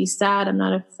afraid to be sad. I'm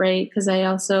not afraid, because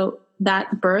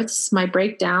my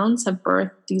breakdowns have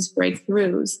birthed these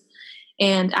breakthroughs.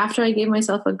 And after I gave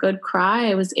myself a good cry,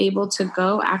 I was able to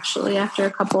go actually after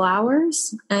a couple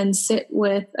hours and sit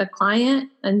with a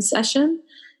client in session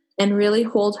and really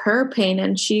hold her pain.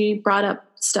 And she brought up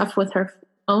stuff with her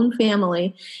own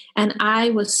family. And I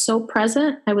was so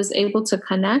present. I was able to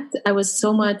connect. I was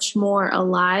so much more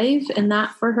alive in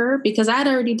that for her, because I'd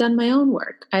already done my own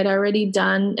work. I'd already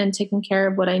done and taken care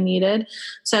of what I needed.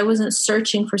 So I wasn't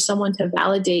searching for someone to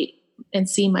validate and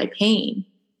see my pain,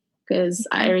 because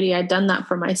I already had done that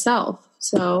for myself.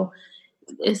 So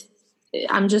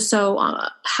I'm just so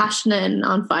passionate and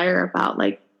on fire about,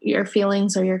 like, your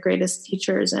feelings are your greatest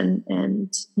teachers,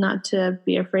 and not to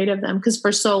be afraid of them. Because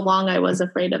for so long I was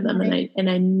afraid of them, right.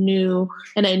 and I knew,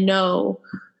 and I know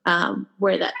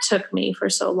where that took me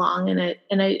for so long.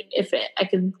 If I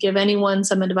could give anyone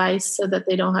some advice so that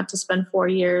they don't have to spend 4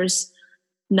 years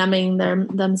numbing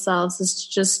themselves, is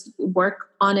just work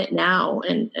on it now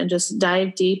and just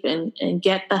dive deep and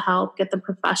get the help, get the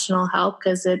professional help,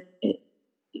 because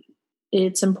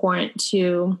it's important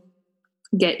to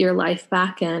get your life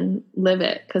back and live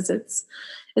it, because it's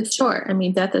short. I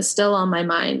mean, death is still on my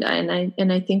mind, and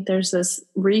I think there's this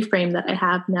reframe that I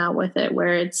have now with it,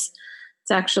 where it's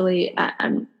actually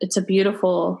it's a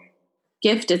beautiful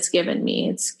gift it's given me.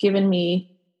 It's given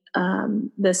me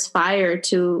this fire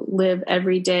to live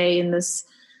every day in this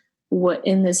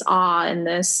awe and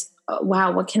this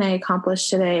wow, what can I accomplish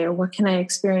today, or what can I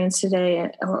experience today,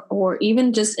 or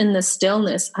even just in the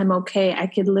stillness, I'm okay. I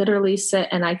could literally sit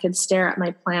and I could stare at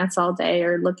my plants all day,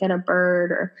 or look at a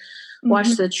bird, or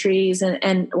watch the trees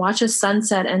and watch a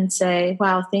sunset and say,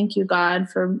 wow, thank you, God,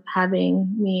 for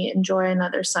having me enjoy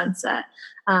another sunset.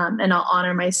 And I'll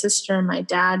honor my sister and my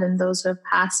dad and those who have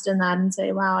passed in that, and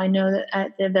say, wow, I know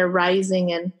that they're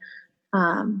rising and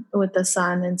with the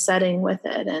sun and setting with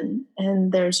it.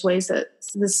 And there's ways that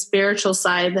the spiritual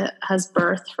side that has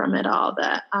birthed from it all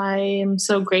that I am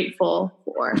so grateful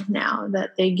for now,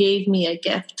 that they gave me a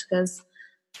gift, because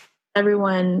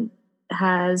everyone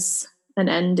has an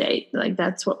end date. Like,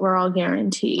 that's what we're all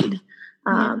guaranteed.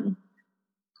 And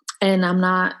I'm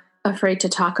not afraid to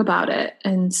talk about it.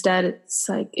 Instead, it's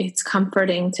like, it's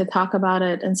comforting to talk about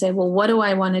it and say, well, what do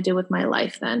I want to do with my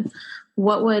life then?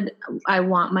 What would I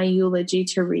want my eulogy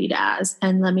to read as?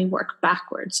 And let me work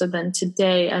backwards. So then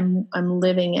today I'm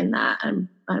living in that.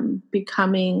 I'm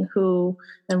becoming who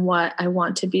and what I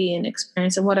want to be and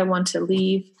experience, and what I want to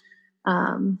leave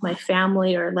my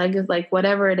family, or like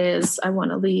whatever it is I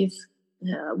want to leave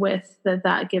with,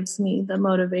 that gives me the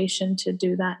motivation to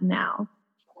do that now.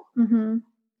 Mm-hmm.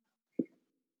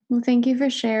 Well, thank you for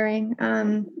sharing.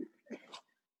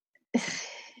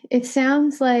 It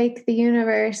sounds like the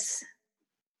universe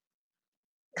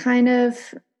kind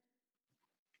of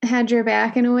had your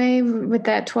back in a way with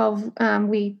that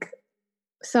 12-week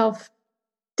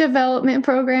self-development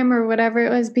program, or whatever it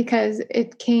was, because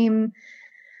it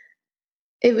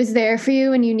was there for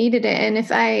you and you needed it. And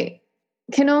if I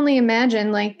can only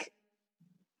imagine, like,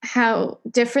 how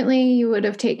differently you would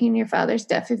have taken your father's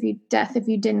death if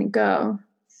you didn't go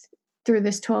through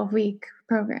this 12-week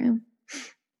program.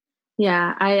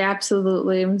 Yeah, I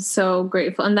absolutely am so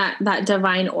grateful. And that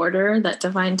divine order, that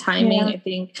divine timing, I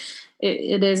think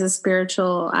it is a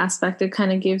spiritual aspect. It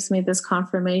kind of gives me this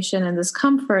confirmation and this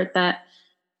comfort that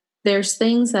there's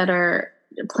things that are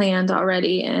planned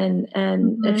already. And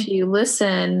if you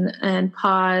listen and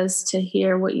pause to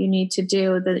hear what you need to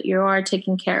do, that you are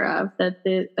taken care of, that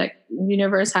the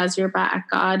universe has your back.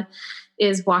 God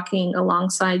is walking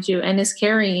alongside you and is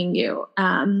carrying you,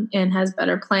 and has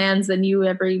better plans than you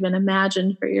ever even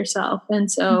imagined for yourself.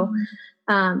 And so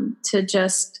to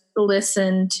just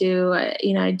listen to,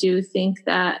 I do think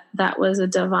that was a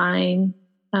divine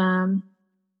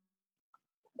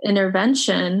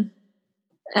intervention.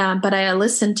 But I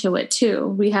listened to it too.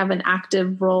 We have an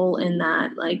active role in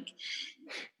that. Like,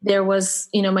 there was,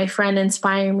 my friend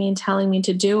inspiring me and telling me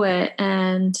to do it.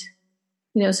 And,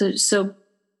 so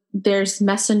there's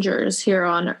messengers here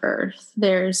on earth.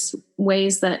 There's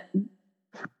ways that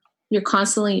you're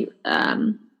constantly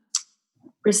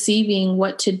receiving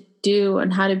what to do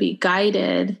and how to be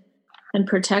guided and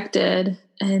protected.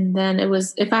 And then it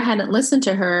was, if I hadn't listened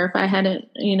to her, if I hadn't,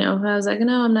 I was like,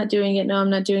 no, I'm not doing it. No, I'm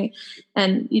not doing it.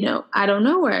 And, I don't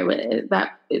know where I would,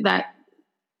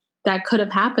 that could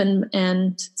have happened.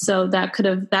 And so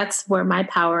that's where my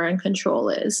power and control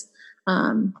is.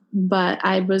 But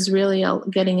I was really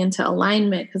getting into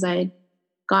alignment because I had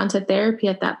gone to therapy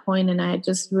at that point, and I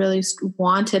just really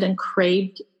wanted and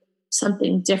craved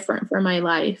something different for my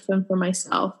life and for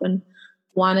myself, and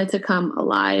wanted to come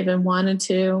alive and wanted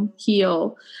to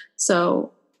heal.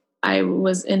 So I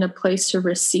was in a place to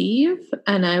receive,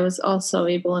 and I was also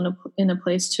able in a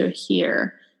place to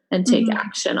hear and take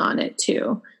action on it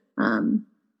too.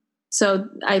 So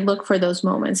I look for those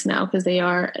moments now, because they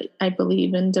are, I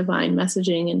believe in divine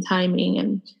messaging and timing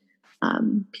and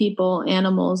people,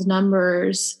 animals,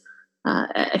 numbers.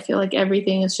 I feel like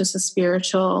everything is just a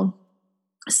spiritual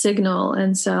signal.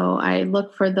 And so I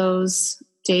look for those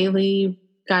daily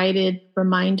guided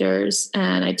reminders,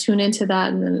 and I tune into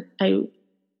that, and then I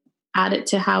add it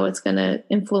to how it's going to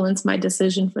influence my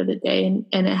decision for the day. And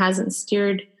it hasn't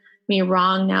steered me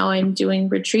wrong. Now I'm doing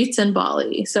retreats in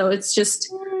Bali. So it's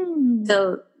just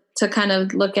to kind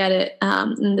of look at it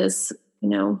in this,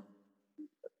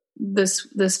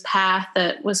 this path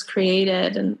that was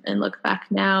created, and look back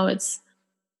now,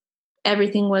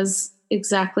 everything was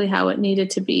exactly how it needed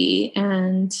to be.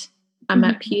 And I'm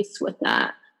at peace with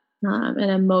that.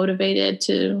 And I'm motivated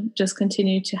to just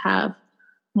continue to have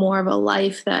more of a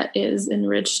life that is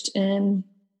enriched in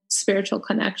spiritual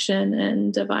connection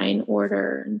and divine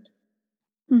order,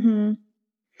 and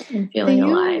feeling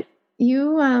alive.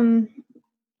 You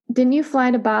didn't you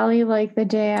fly to Bali like the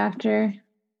day after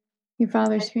your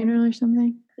father's funeral or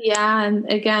something? Yeah.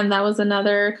 And again, that was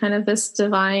another kind of this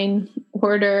divine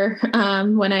order.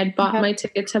 When I had bought my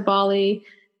ticket to Bali,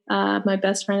 my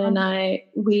best friend and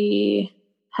we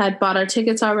had bought our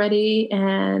tickets already,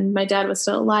 and my dad was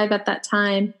still alive at that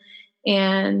time.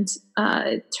 And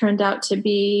it turned out to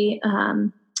be,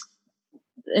 in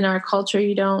our culture,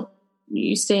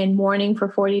 you stay in mourning for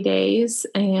 40 days.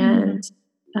 And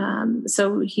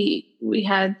so we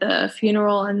had the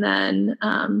funeral, and then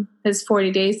his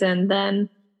 40 days, and then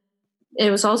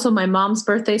it was also my mom's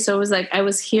birthday. So it was like I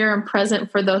was here and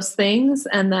present for those things.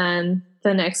 And then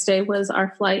the next day was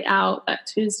our flight out that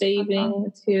Tuesday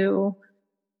evening to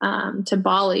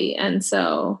Bali. And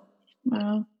so,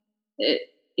 and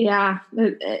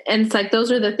it's like,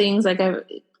 those are the things like I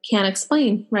can't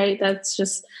explain, right? That's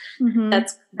just,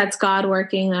 that's God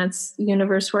working. That's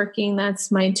universe working.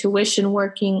 That's my intuition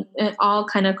working, and all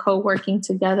kind of co-working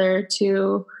together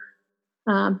to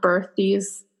birth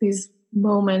these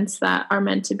moments that are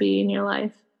meant to be in your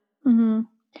life.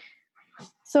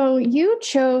 So you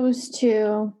chose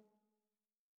to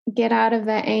get out of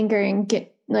that anger and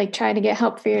try to get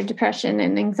help for your depression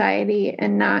and anxiety,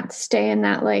 and not stay in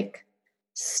that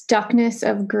stuckness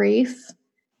of grief.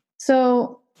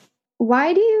 So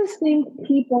why do you think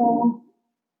people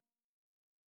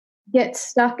get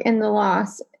stuck in the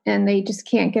loss and they just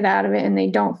can't get out of it, and they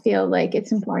don't feel like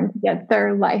it's important to get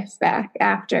their life back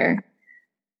after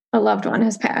a loved one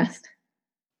has passed?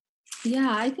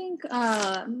 Yeah, I think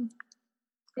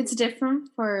it's different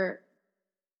for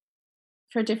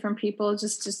different people,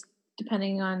 just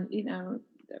depending on, their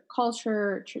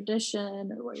culture or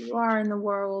tradition, or where you are in the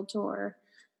world, or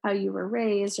how you were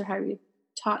raised, or how you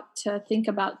taught to think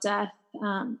about death.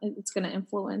 It's going to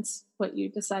influence what you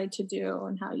decide to do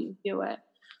and how you view it.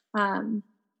 And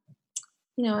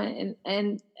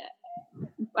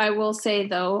I will say,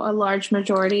 though, a large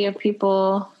majority of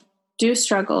people do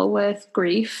struggle with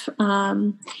grief.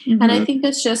 And I think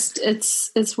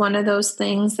it's one of those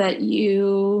things that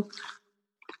you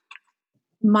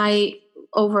might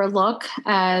overlook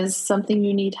as something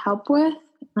you need help with.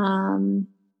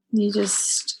 You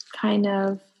just kind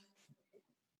of,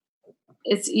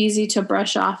 it's easy to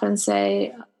brush off and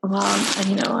say, well,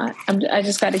 you know what, I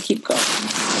just got to keep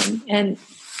going. And,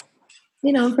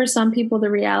 you know, for some people, the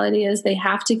reality is they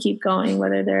have to keep going,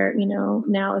 whether they're, you know,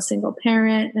 now a single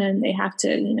parent and they have to,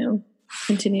 you know,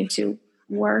 continue to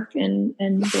work and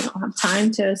they don't have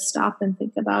time to stop and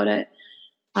think about it.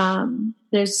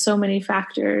 There's so many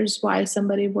factors why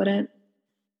somebody couldn't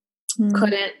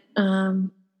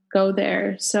go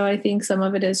there. So I think some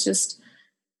of it is just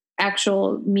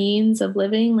actual means of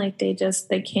living. Like they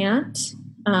can't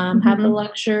have the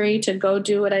luxury to go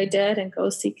do what I did and go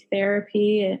seek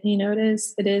therapy. And, you know,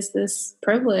 it is this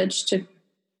privilege to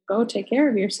go take care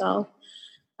of yourself.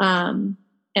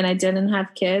 And I didn't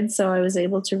have kids, so I was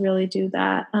able to really do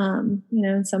that. You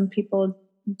know, and some people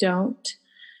don't.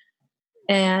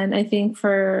 And I think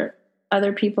for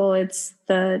other people, it's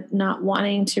the not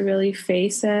wanting to really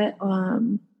face it,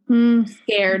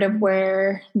 scared of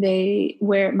where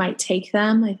it might take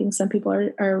them. I think some people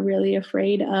are really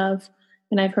afraid of,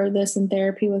 and I've heard this in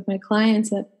therapy with my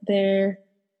clients, that they're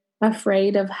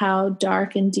afraid of how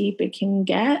dark and deep it can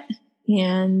get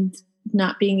and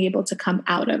not being able to come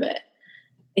out of it.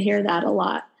 I hear that a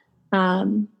lot.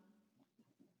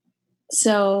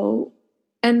 So,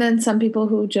 and then some people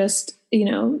who just, you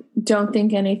know, don't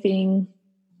think anything,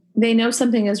 they know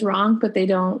something is wrong, but they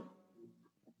don't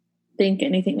think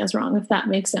anything is wrong, if that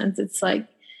makes sense. It's like,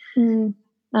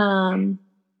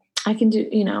 I can do,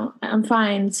 you know, I'm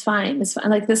fine. It's fine. It's fine.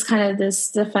 Like this kind of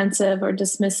this defensive or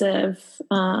dismissive,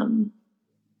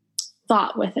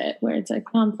 thought with it, where it's like,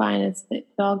 oh, I'm fine.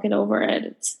 I'll get over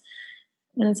it.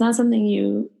 And it's not something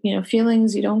you know,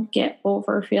 feelings, you don't get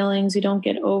over feelings. You don't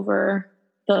get over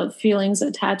the feelings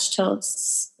attached to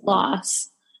loss.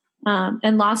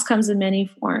 And loss comes in many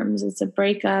forms. It's a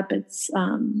breakup. It's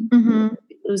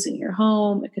losing your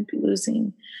home. It could be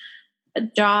losing a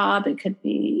job. It could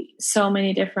be so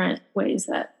many different ways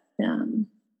that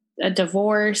a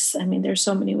divorce. I mean, there's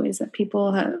so many ways that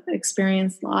people have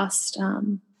experienced loss.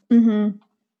 So I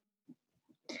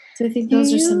think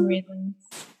those are some reasons.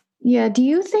 Yeah. Do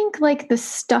you think like the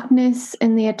stuckness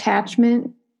and the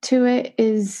attachment to it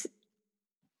is,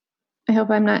 I hope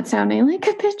I'm not sounding like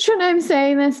a bitch when I'm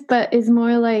saying this, but is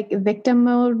more like victim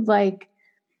mode? Like,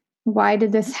 why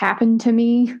did this happen to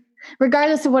me?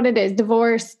 Regardless of what it is,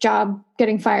 divorce, job,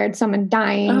 getting fired, someone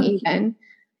dying even.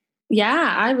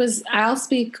 Yeah, I'll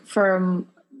speak for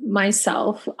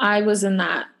myself. I was in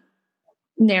that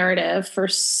narrative for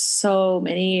so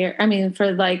many years. I mean,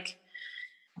 for like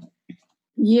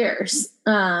years.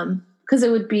 Because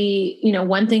it would be, you know,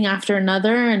 one thing after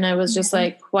another. And I was just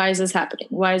like, why is this happening?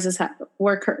 Why is this happening?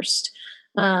 We're cursed.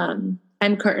 I'm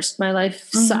cursed. My life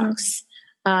sucks.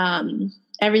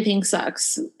 Everything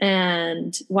sucks.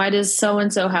 And why does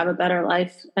so-and-so have a better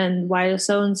life? And why does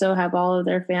so-and-so have all of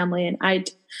their family? And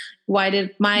why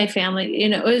did my family, you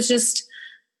know, it was just,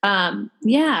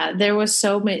 there was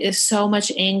so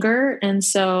much anger. And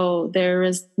so there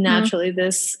was naturally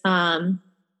this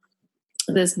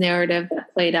narrative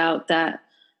that played out that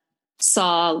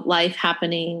saw life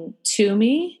happening to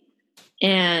me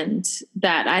and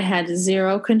that I had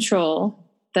zero control,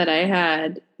 that I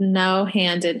had no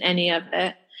hand in any of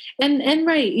it. And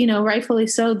right, you know, rightfully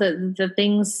so, the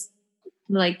things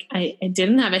like I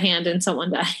didn't have a hand in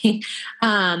someone dying,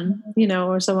 you know,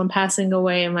 or someone passing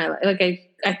away in my life.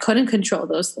 Like I couldn't control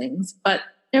those things, but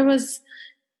there was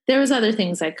other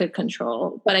things I could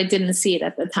control, but I didn't see it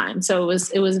at the time. So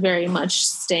it was very much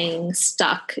staying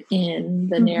stuck in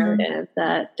the narrative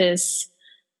that this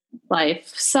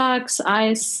life sucks.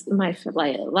 My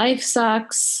life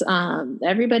sucks.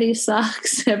 Everybody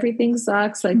sucks. Everything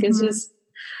sucks. Like it's just,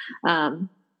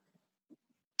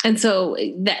 and so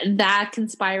that can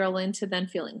spiral into then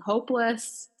feeling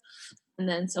hopeless. And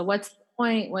then, so what's the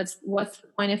point? What's the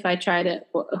point if I try to,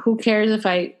 who cares if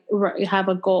I have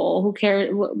a goal? Who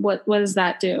cares? What does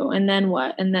that do? And then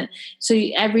what? And then, so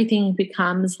everything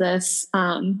becomes this,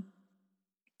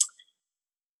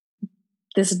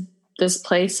 this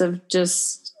place of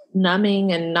just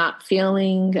numbing and not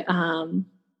feeling,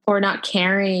 or not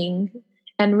caring.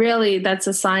 And really that's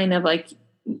a sign of like,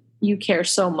 you care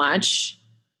so much.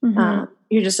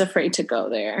 You're just afraid to go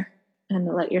there and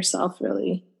to let yourself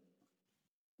really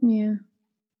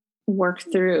work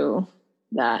through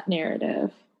that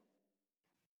narrative.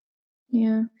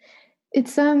 Yeah.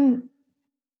 It's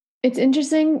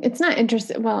interesting. It's not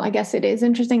interesting. Well, I guess it is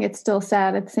interesting. It's still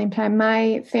sad at the same time.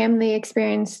 My family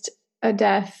experienced a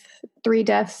death, 3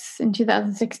 deaths in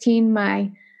 2016.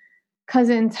 My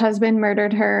cousin's husband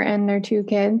murdered her and their 2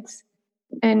 kids.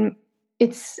 And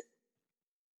it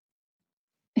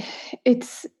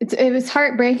was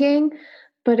heartbreaking,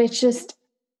 but it's just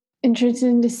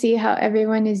interesting to see how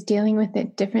everyone is dealing with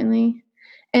it differently.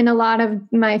 And a lot of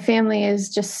my family is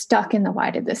just stuck in the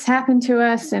why did this happen to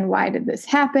us and why did this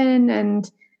happen? And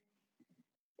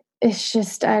it's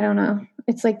just, I don't know.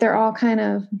 It's like they're all kind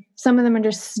of, some of them are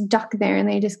just stuck there and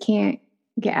they just can't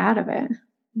get out of it.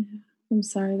 I'm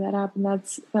sorry that happened.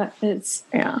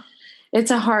 Yeah. It's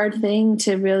a hard thing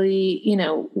to really,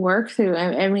 work through.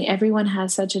 I mean, everyone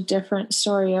has such a different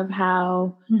story of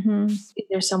how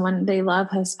either someone they love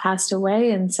has passed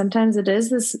away. And sometimes it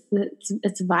is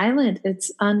it's violent, it's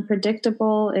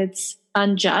unpredictable, it's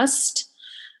unjust.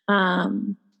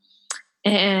 And,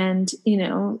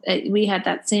 we had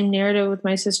that same narrative with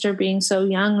my sister being so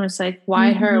young. It was like,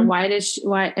 why her?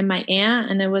 Why? And my aunt?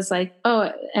 And it was like,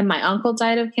 oh, and my uncle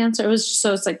died of cancer. It's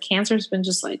like cancer's been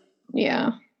just like,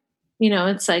 yeah.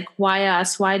 It's like, why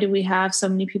us? Why do we have so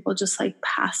many people just like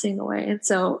passing away? And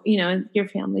so, your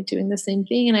family doing the same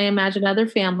thing. And I imagine other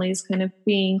families kind of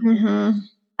being,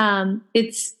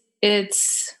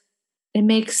 it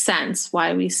makes sense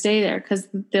why we stay there, because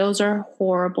those are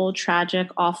horrible, tragic,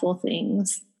 awful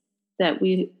things that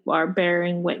we are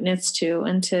bearing witness to,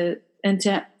 and to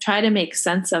try to make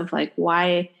sense of like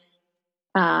why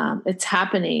it's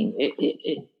happening.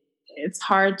 It's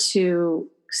hard to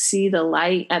see the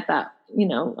light at that,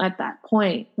 at that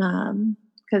point,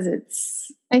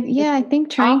 because I think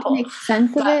trying awful. to make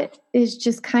sense of it is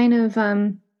just kind of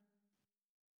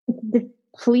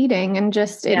depleting, and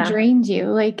just it drains you.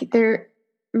 Like there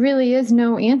really is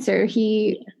no answer.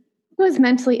 He was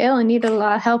mentally ill and needed a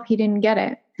lot of help. He didn't get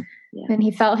it. And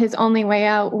he felt his only way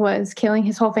out was killing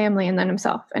his whole family and then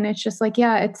himself. And it's just like,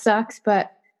 yeah, it sucks,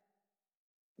 but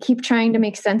keep trying to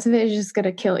make sense of it is just going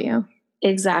to kill you.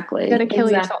 Exactly. Got to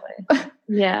kill yourself.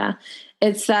 Yeah.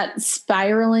 It's that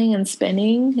spiraling and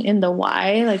spinning in the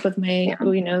why, like with my,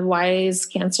 why is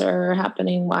cancer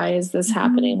happening? Why is this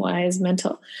happening? Why is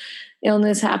mental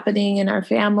illness happening in our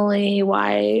family?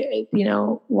 Why,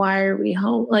 why are we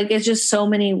home? Like, it's just so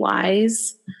many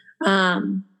whys.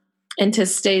 And to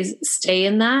stay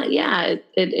in that. Yeah,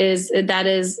 that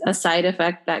is a side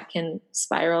effect that can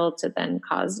spiral to then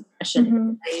cause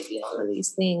depression, anxiety, all of these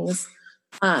things.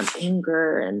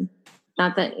 Anger, and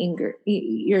not that anger,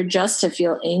 you're just to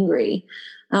feel angry.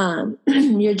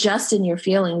 You're just in your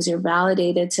feelings. You're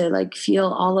validated to like feel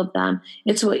all of them.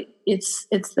 It's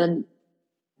the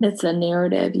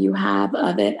narrative you have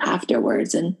of it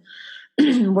afterwards, and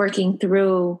working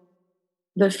through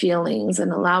the feelings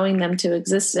and allowing them to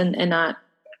exist, and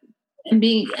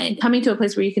coming to a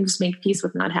place where you can just make peace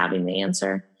with not having the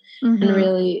answer. And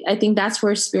really, I think that's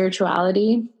where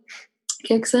spirituality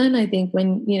kicks in. I think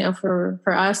when, for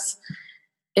us,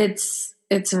 it's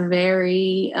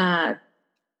very,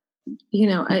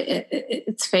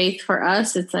 it's faith for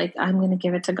us. It's like, I'm going to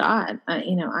give it to God. I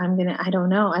don't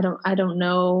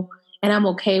know. And I'm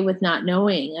okay with not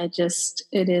knowing. It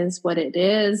is what it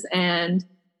is. And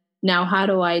now how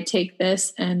do I take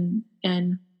this and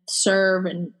serve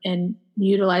and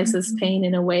utilize this pain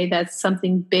in a way that's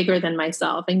something bigger than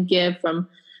myself, and give from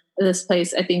this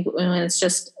place. I think when it's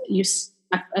just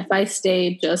if I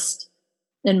stay just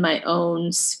in my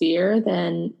own sphere,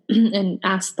 then and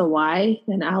ask the why,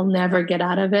 then I'll never get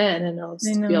out of it, and it'll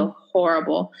feel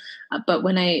horrible. But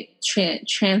when I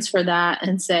transfer that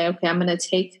and say, okay, I'm going to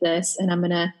take this and I'm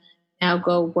going to now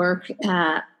go work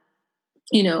at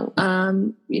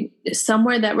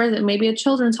somewhere that maybe a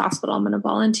children's hospital. I'm going to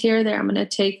volunteer there. I'm going to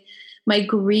take my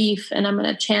grief and I'm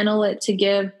going to channel it to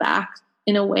give back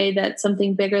in a way that's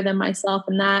something bigger than myself.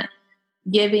 And that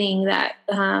giving, that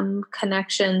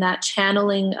connection, that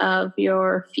channeling of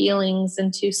your feelings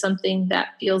into something that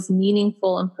feels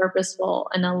meaningful and purposeful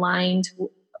and aligned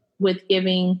with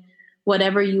giving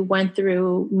whatever you went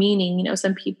through meaning.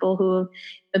 Some people who,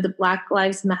 the Black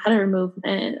Lives Matter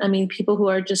movement, I mean, people who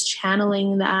are just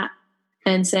channeling that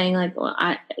and saying like, well,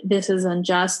 this is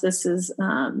unjust. This is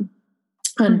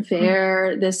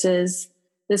unfair.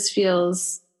 This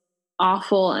feels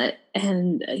awful.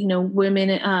 And,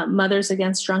 women, mothers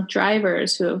against drunk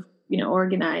drivers who have,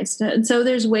 organized. And so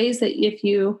there's ways that if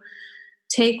you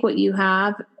take what you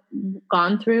have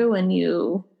gone through and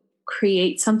you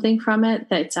create something from it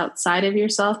that's outside of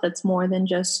yourself, that's more than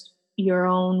just your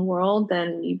own world,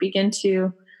 then you begin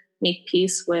to make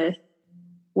peace with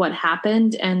what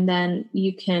happened, and then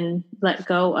you can let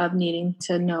go of needing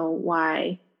to know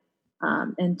why,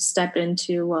 and step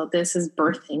into, well, this is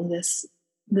birthing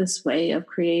this way of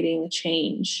creating a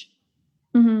change.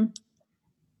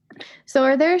 So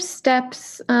are there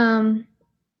steps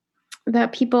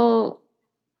that people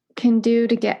can do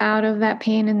to get out of that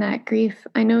pain and that grief?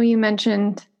 I know you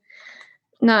mentioned,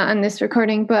 not on this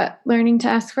recording, but learning to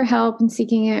ask for help and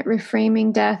seeking it,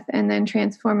 reframing death, and then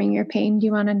transforming your pain. Do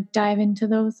you want to dive into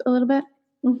those a little bit?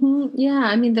 Yeah.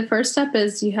 I mean, the first step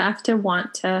is you have to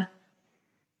want to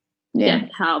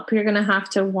get help. You're going to have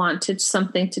to want to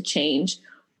something to change.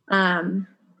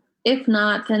 If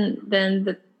not,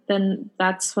 then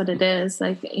that's what it is.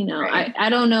 Like, Right. I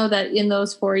don't know that in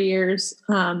those 4 years,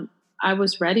 I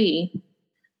was ready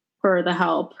for the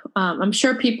help. I'm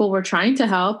sure people were trying to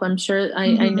help. I'm sure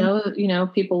I know,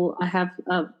 people, I have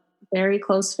a very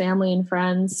close family and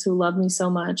friends who love me so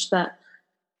much that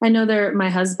I know they're my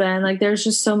husband. Like, there's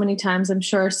just so many times I'm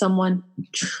sure someone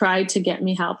tried to get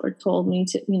me help or told me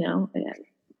to,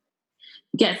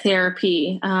 get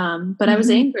therapy. But I was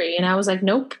angry and I was like,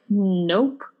 nope.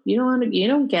 You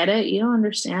don't get it. You don't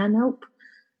understand. Nope.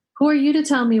 Who are you to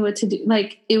tell me what to do?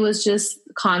 Like, it was just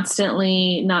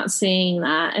constantly not seeing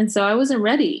that. And so I wasn't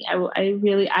ready.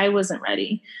 I wasn't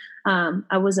ready.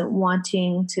 I wasn't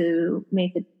wanting to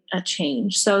make a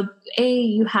change. So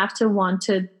you have to want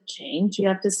to change. You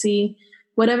have to see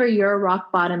whatever your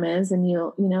rock bottom is, and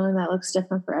and that looks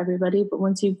different for everybody. But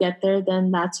once you get there,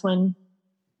 then that's when,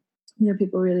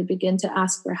 people really begin to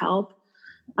ask for help.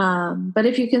 But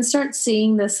if you can start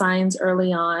seeing the signs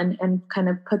early on and kind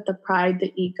of put the pride,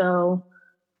 the ego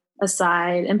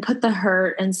aside and put the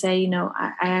hurt and say,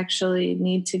 I actually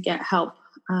need to get help.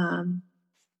 When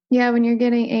you're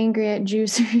getting angry at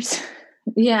juicers.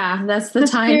 Yeah, that's the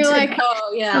time you're to like,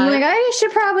 go. Yeah. I'm like, I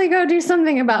should probably go do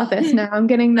something about this now. I'm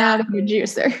getting mad at your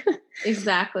juicer.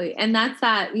 Exactly. And that's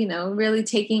that, really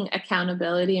taking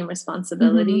accountability and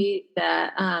responsibility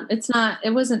that it's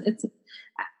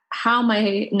how am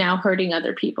I now hurting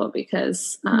other people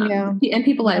because, and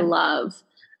people I love,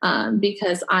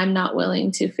 because I'm not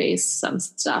willing to face some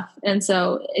stuff. And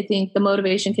so I think the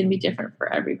motivation can be different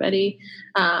for everybody.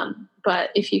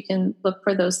 But if you can look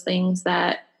for those things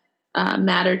that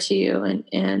matter to you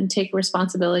and take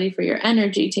responsibility for your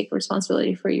energy, take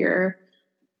responsibility for your,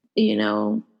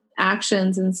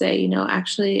 actions and say,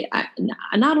 actually,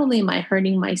 not only am I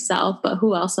hurting myself, but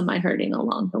who else am I hurting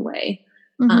along the way?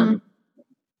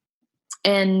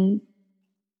 And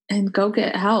go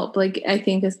get help. Like, I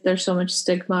think there's so much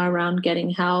stigma around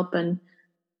getting help. And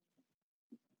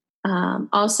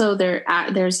also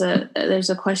there's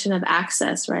a question of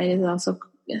access, right? It's also,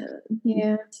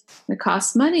 it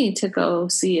costs money to go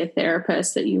see a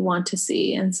therapist that you want to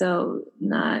see. And so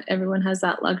not everyone has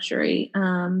that luxury.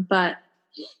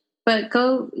 But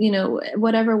go,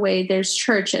 whatever way, there's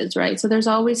churches, right? So there's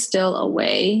always still a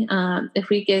way. If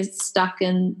we get stuck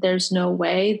in there's no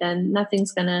way, then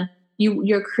nothing's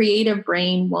your creative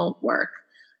brain won't work.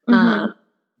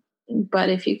 But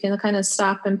if you can kind of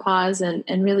stop and pause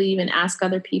and really even ask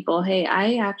other people, hey,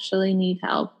 I actually need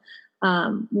help.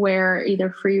 Where either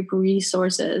free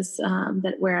resources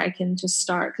where I can just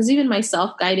start. Because even my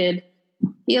self-guided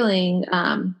healing,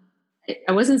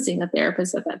 I wasn't seeing a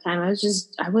therapist at that time.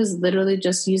 I was literally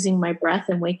just using my breath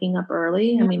and waking up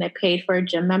early. I mean, I paid for a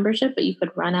gym membership, but you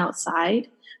could run outside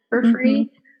for free.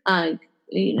 You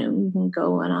can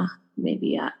go on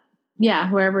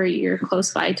wherever you're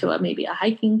close by to maybe a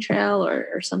hiking trail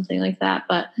or something like that.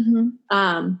 But,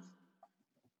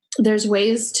 there's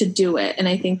ways to do it. And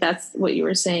I think that's what you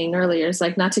were saying earlier, is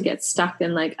like not to get stuck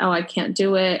in like, oh, I can't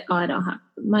do it. Oh, I don't have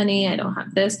money. I don't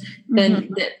have this.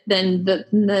 Then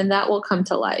that will come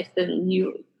to life. Then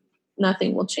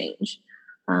nothing will change.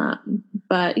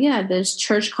 But yeah, there's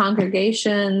church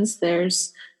congregations,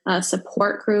 there's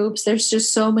support groups. There's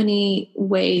just so many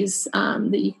ways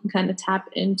that you can kind of tap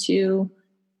into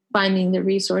finding the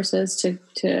resources to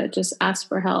just ask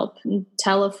for help and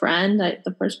tell a friend.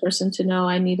 The first person to know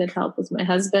I needed help was my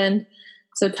husband.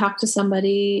 So talk to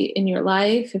somebody in your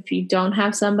life. If you don't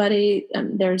have somebody,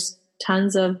 there's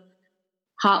tons of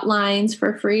hotlines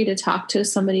for free to talk to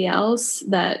somebody else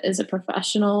that is a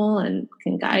professional and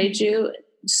can guide you.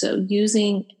 So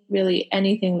using really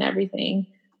anything and everything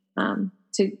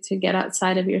to get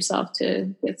outside of yourself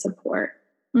to get support.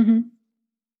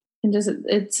 And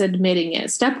it's admitting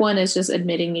it. Step one is just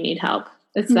admitting you need help.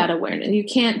 It's that awareness. You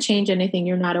can't change anything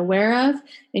you're not aware of,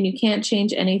 and you can't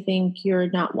change anything you're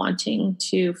not wanting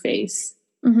to face.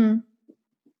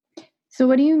 So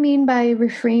what do you mean by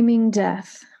reframing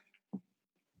death?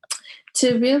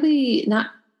 To really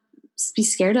not be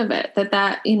scared of it.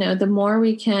 That the more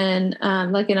we can,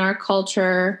 like in our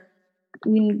culture,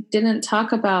 we didn't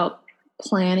talk about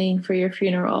planning for your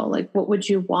funeral. Like, what would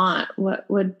you want? What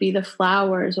would be the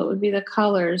flowers? What would be the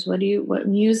colors? What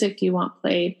music do you want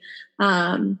played?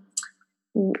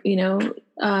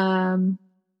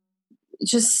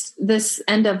 Just this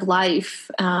end of life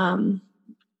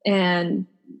and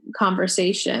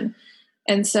conversation.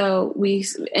 And so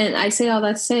I say all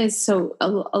that to say is, so a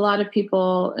lot of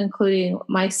people, including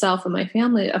myself and my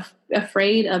family,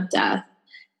 afraid of death.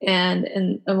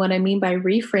 And what I mean by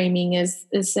reframing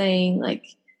is saying, like,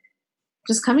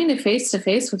 just coming to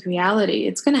face with reality.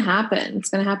 It's going to happen. It's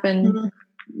going to happen. Mm-hmm.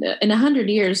 In 100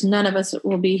 years, none of us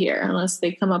will be here unless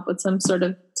they come up with some sort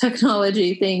of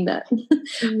technology thing that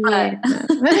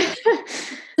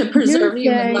to preserve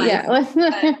human life.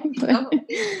 Yeah. But,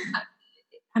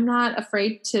 I'm not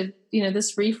afraid to,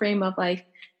 this reframe of like,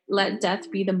 let death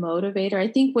be the motivator. I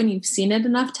think when you've seen it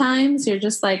enough times, you're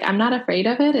just like, I'm not afraid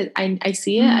of it. I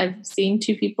see it. Mm-hmm. I've seen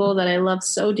two people that I love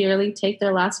so dearly take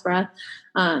their last breath.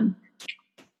 And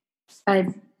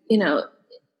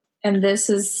this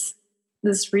is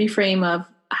this reframe of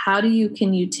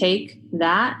can you take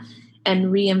that and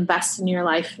reinvest in your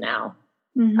life now?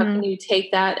 Mm-hmm. How can you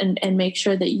take that and make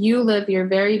sure that you live your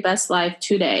very best life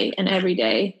today and every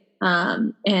day?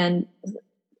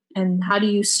 And how do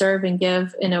you serve and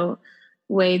give in a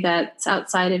way that's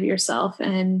outside of yourself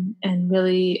and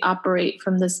really operate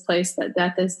from this place that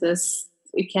death is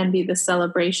it can be the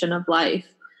celebration of life,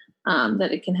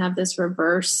 that it can have this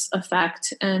reverse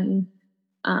effect. And,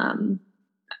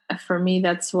 for me,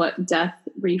 that's what death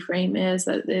reframe is,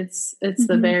 that it's mm-hmm.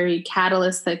 the very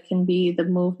catalyst that can be the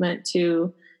movement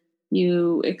to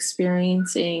you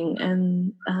experiencing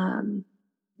and,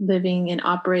 living and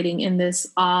operating in this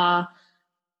awe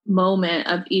moment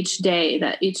of each day,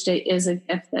 that each day is a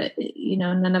gift, that,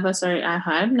 none of us I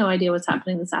have no idea what's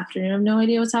happening this afternoon. I have no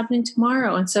idea what's happening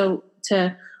tomorrow. And so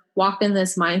to walk in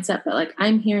this mindset that like,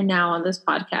 I'm here now on this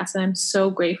podcast and I'm so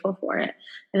grateful for it.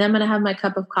 And I'm going to have my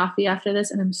cup of coffee after this.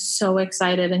 And I'm so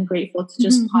excited and grateful to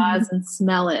just mm-hmm. pause and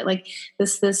smell it. Like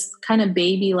this kind of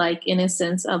baby-like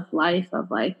innocence of life,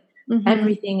 of like, mm-hmm.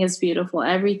 everything is beautiful.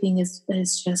 Everything is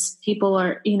just, people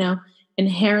are,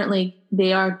 inherently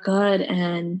they are good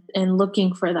and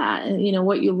looking for that. And,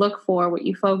 what you look for, what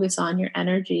you focus on, your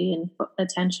energy and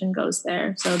attention goes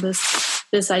there. So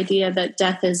this idea that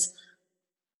death is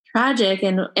tragic,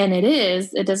 and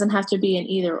it doesn't have to be an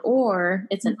either or,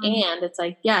 it's an mm-hmm. and. It's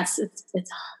like, yes, it's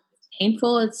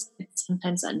painful, it's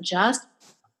sometimes unjust,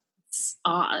 it's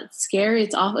scary,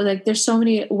 it's awful. Like there's so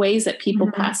many ways that people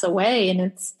mm-hmm. pass away, and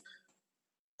it's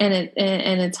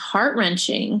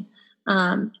heart-wrenching.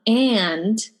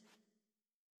 And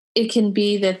it can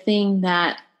be the thing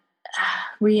that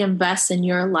reinvests in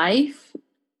your life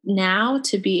now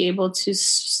to be able to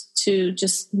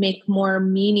just make more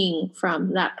meaning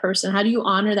from that person. How do you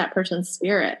honor that person's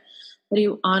spirit? How do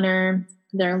you honor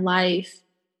their life?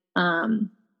 And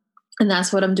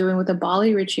that's what I'm doing with the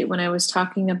Bali retreat. When I was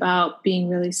talking about being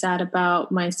really sad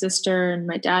about my sister and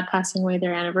my dad passing away,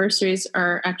 their anniversaries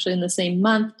are actually in the same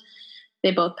month. They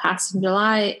both passed in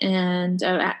July, and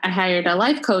I hired a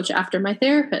life coach after my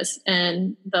therapist.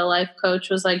 And the life coach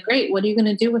was like, great, what are you going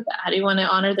to do with that? How do you want to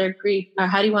honor their grief? Or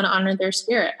how do you want to honor their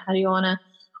spirit? How do you want to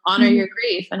honor mm-hmm. your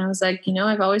grief? And I was like,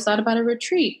 I've always thought about a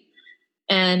retreat.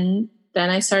 And then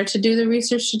I started to do the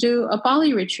research to do a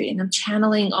Bali retreat. And I'm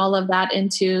channeling all of that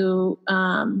into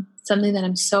something that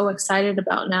I'm so excited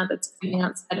about now, that's coming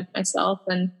outside of myself.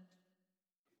 And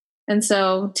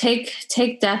so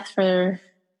take death for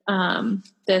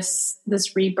this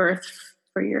rebirth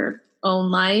for your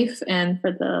own life and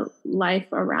for the life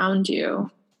around you.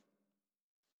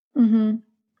 Mm-hmm.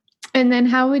 And then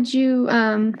how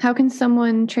can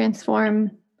someone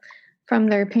transform from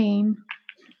their pain?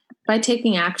 By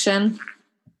taking action.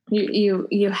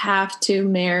 You have to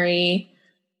marry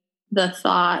the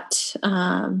thought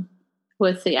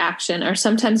with the action, or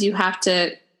sometimes you have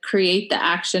to create the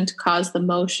action to cause the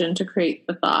motion to create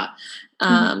the thought.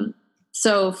 Mm-hmm.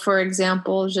 So for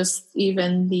example, just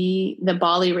even the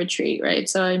Bali retreat, right?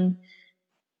 So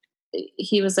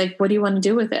he was like, what do you want to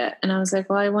do with it? And I was like,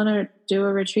 well, I want to do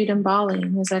a retreat in Bali.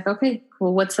 And he's like, okay,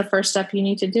 well, what's the first step you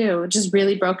need to do? Just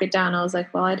really broke it down. I was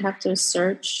like, well, I'd have to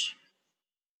search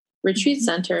retreat mm-hmm.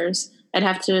 centers. I'd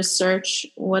have to search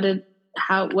what it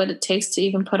takes to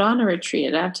even put on a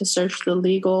retreat. I'd have to search the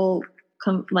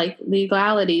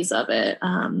legalities of it.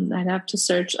 I'd have to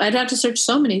search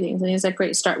so many things. And he's like,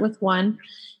 great, start with one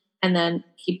and then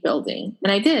keep building.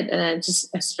 And I did. And I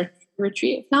searched the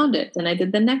retreat, found it. Then I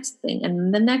did the next thing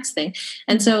and the next thing.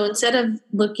 And mm-hmm. so instead of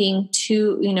looking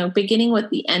to, beginning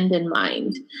with the end in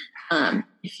mind,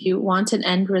 if you want an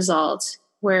end result,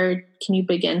 where can you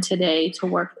begin today to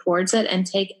work towards it and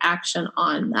take action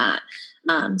on that?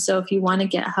 So if you want to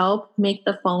get help, make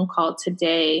the phone call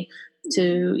today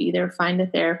to either find a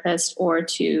therapist or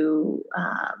to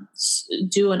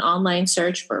do an online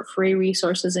search for free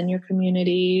resources in your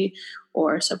community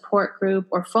or support group,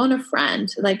 or phone a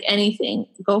friend, like anything.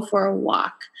 Go for a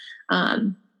walk.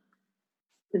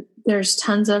 There's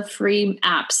tons of free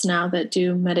apps now that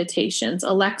do meditations.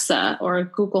 Alexa or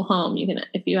Google Home, you can,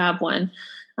 if you have one,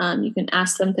 You can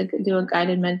ask them to do a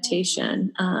guided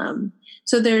meditation.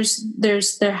 So there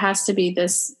has to be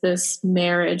this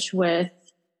marriage with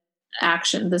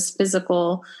action, this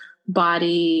physical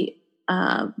body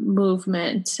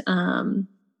movement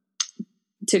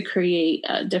to create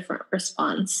a different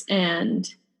response.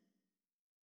 And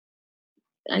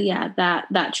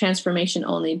that transformation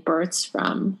only births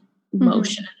from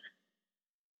motion.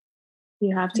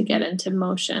 You have to get into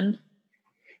motion.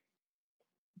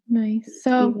 Nice.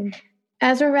 So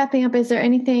as we're wrapping up, is there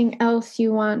anything else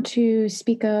you want to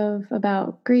speak of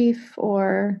about grief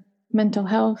or mental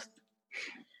health,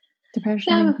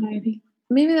 depression, anxiety?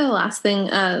 Maybe the last thing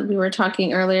we were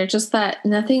talking earlier, just that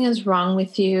nothing is wrong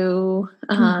with you.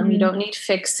 You don't need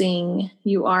fixing.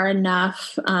 You are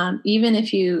enough. Even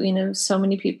if so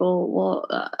many people will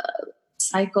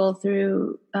cycle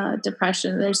through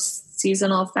depression. There's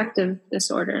seasonal affective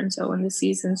disorder. And so when the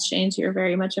seasons change, you're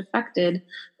very much affected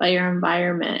by your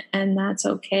environment, and that's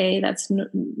okay. That's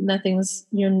nothing's,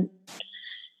 I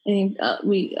think a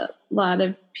lot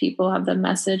of people have the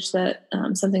message that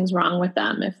something's wrong with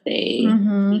them if they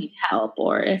need help,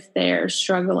 or if they're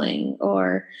struggling,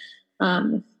 or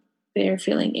if they're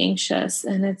feeling anxious.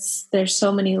 And there's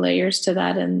so many layers to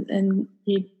that, and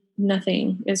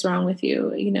nothing is wrong with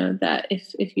you. That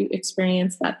if you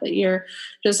experience that you're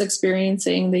just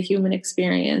experiencing the human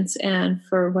experience, and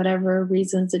for whatever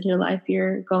reasons in your life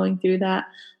you're going through that.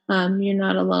 You're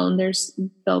not alone.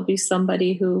 There'll be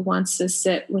somebody who wants to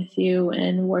sit with you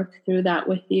and work through that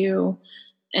with you.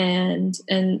 And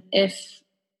if,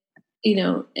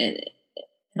 and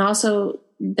also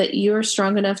that you're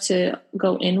strong enough to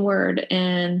go inward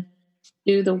and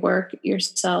do the work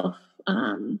yourself,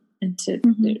 and to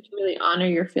really honor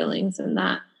your feelings. And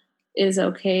that is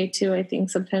okay too. I think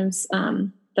sometimes,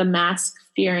 the mask,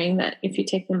 fearing that if you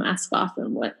take the mask off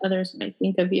and what others might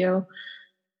think of you,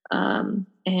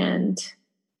 and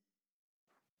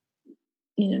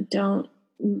don't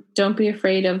be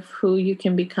afraid of who you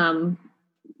can become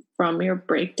from your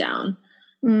breakdown,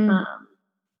 because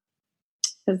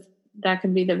that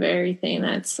can be the very thing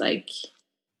that's like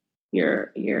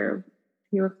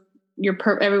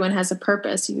everyone has a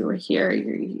purpose. You were here.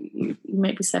 You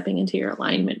might be stepping into your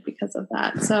alignment because of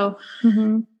that. So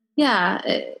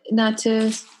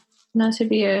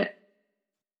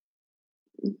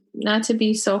not to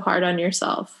be so hard on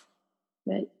yourself.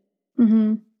 But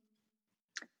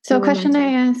So a question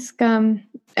I ask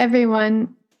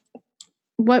everyone,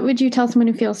 what would you tell someone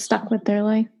who feels stuck with their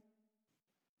life?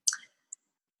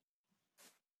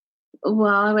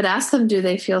 Well, I would ask them, do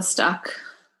they feel stuck?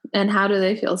 And how do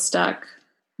they feel stuck?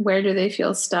 Where do they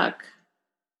feel stuck?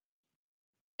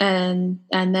 And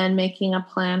then making a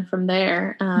plan from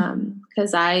there.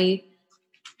 Because I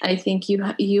think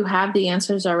you have the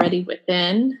answers already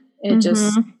within. It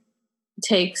just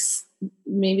takes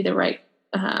maybe the right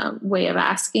way of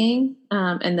asking,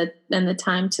 and the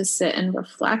time to sit and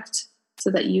reflect,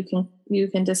 so that you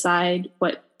can decide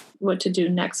what to do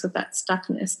next with that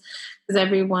stuckness. Because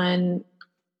everyone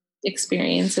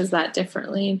experiences that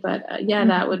differently. But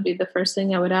that would be the first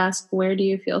thing I would ask. Where do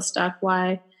you feel stuck?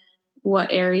 Why?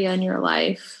 What area in your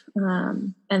life?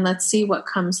 And let's see what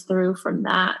comes through from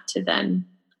that, to then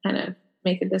kind of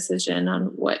make a decision on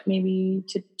what maybe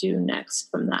to do next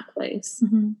from that place.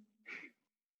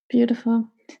 Beautiful.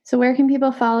 So where can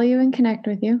people follow you and connect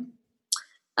with you?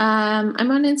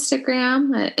 I'm on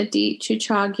Instagram at Eidit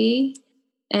Choochage,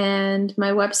 and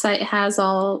my website has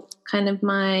all kind of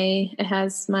it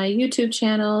has my YouTube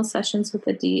channel, Sessions with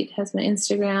Eidit, has my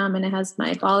Instagram, and it has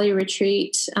my Bali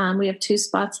retreat. We have 2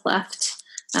 spots left.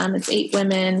 It's 8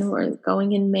 women. We're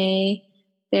going in May.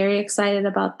 Very excited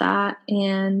about that.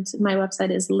 And my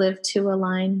website is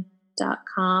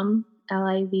live2align.com,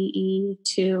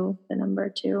 LIVE2, the number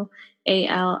 2,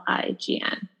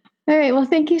 ALIGN. All right. Well,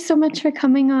 thank you so much for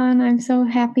coming on. I'm so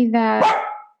happy that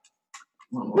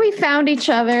we found each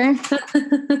other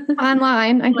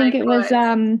online. I think it was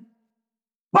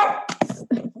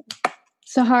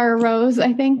Sahara Rose,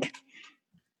 I think.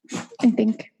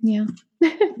 Yeah.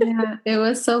 Yeah, it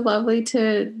was so lovely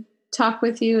to talk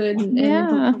with you, and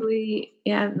hopefully,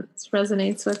 this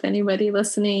resonates with anybody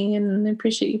listening. And I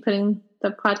appreciate you putting the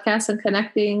podcast and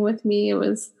connecting with me. It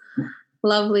was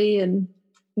lovely, and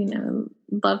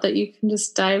love that you can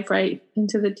just dive right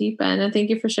into the deep end. And thank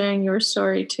you for sharing your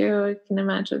story too. I can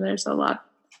imagine there's a lot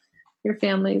your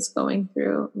family is going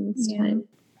through in this time.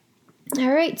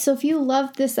 All right. So if you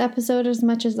loved this episode as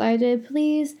much as I did,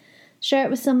 please share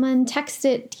it with someone, text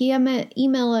it, DM it,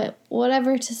 email it,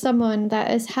 whatever, to someone.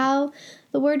 That is how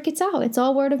the word gets out. It's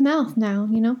all word of mouth now,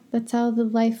 That's how the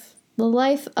life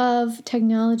of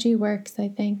technology works, I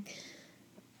think.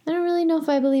 I don't really know if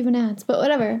I believe in ads, but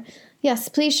whatever. Yes,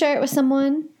 please share it with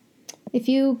someone. If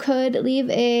you could leave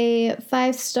a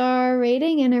 5-star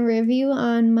rating and a review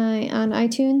on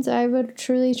iTunes, I would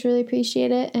truly, truly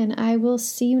appreciate it. And I will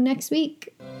see you next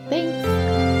week. Thanks.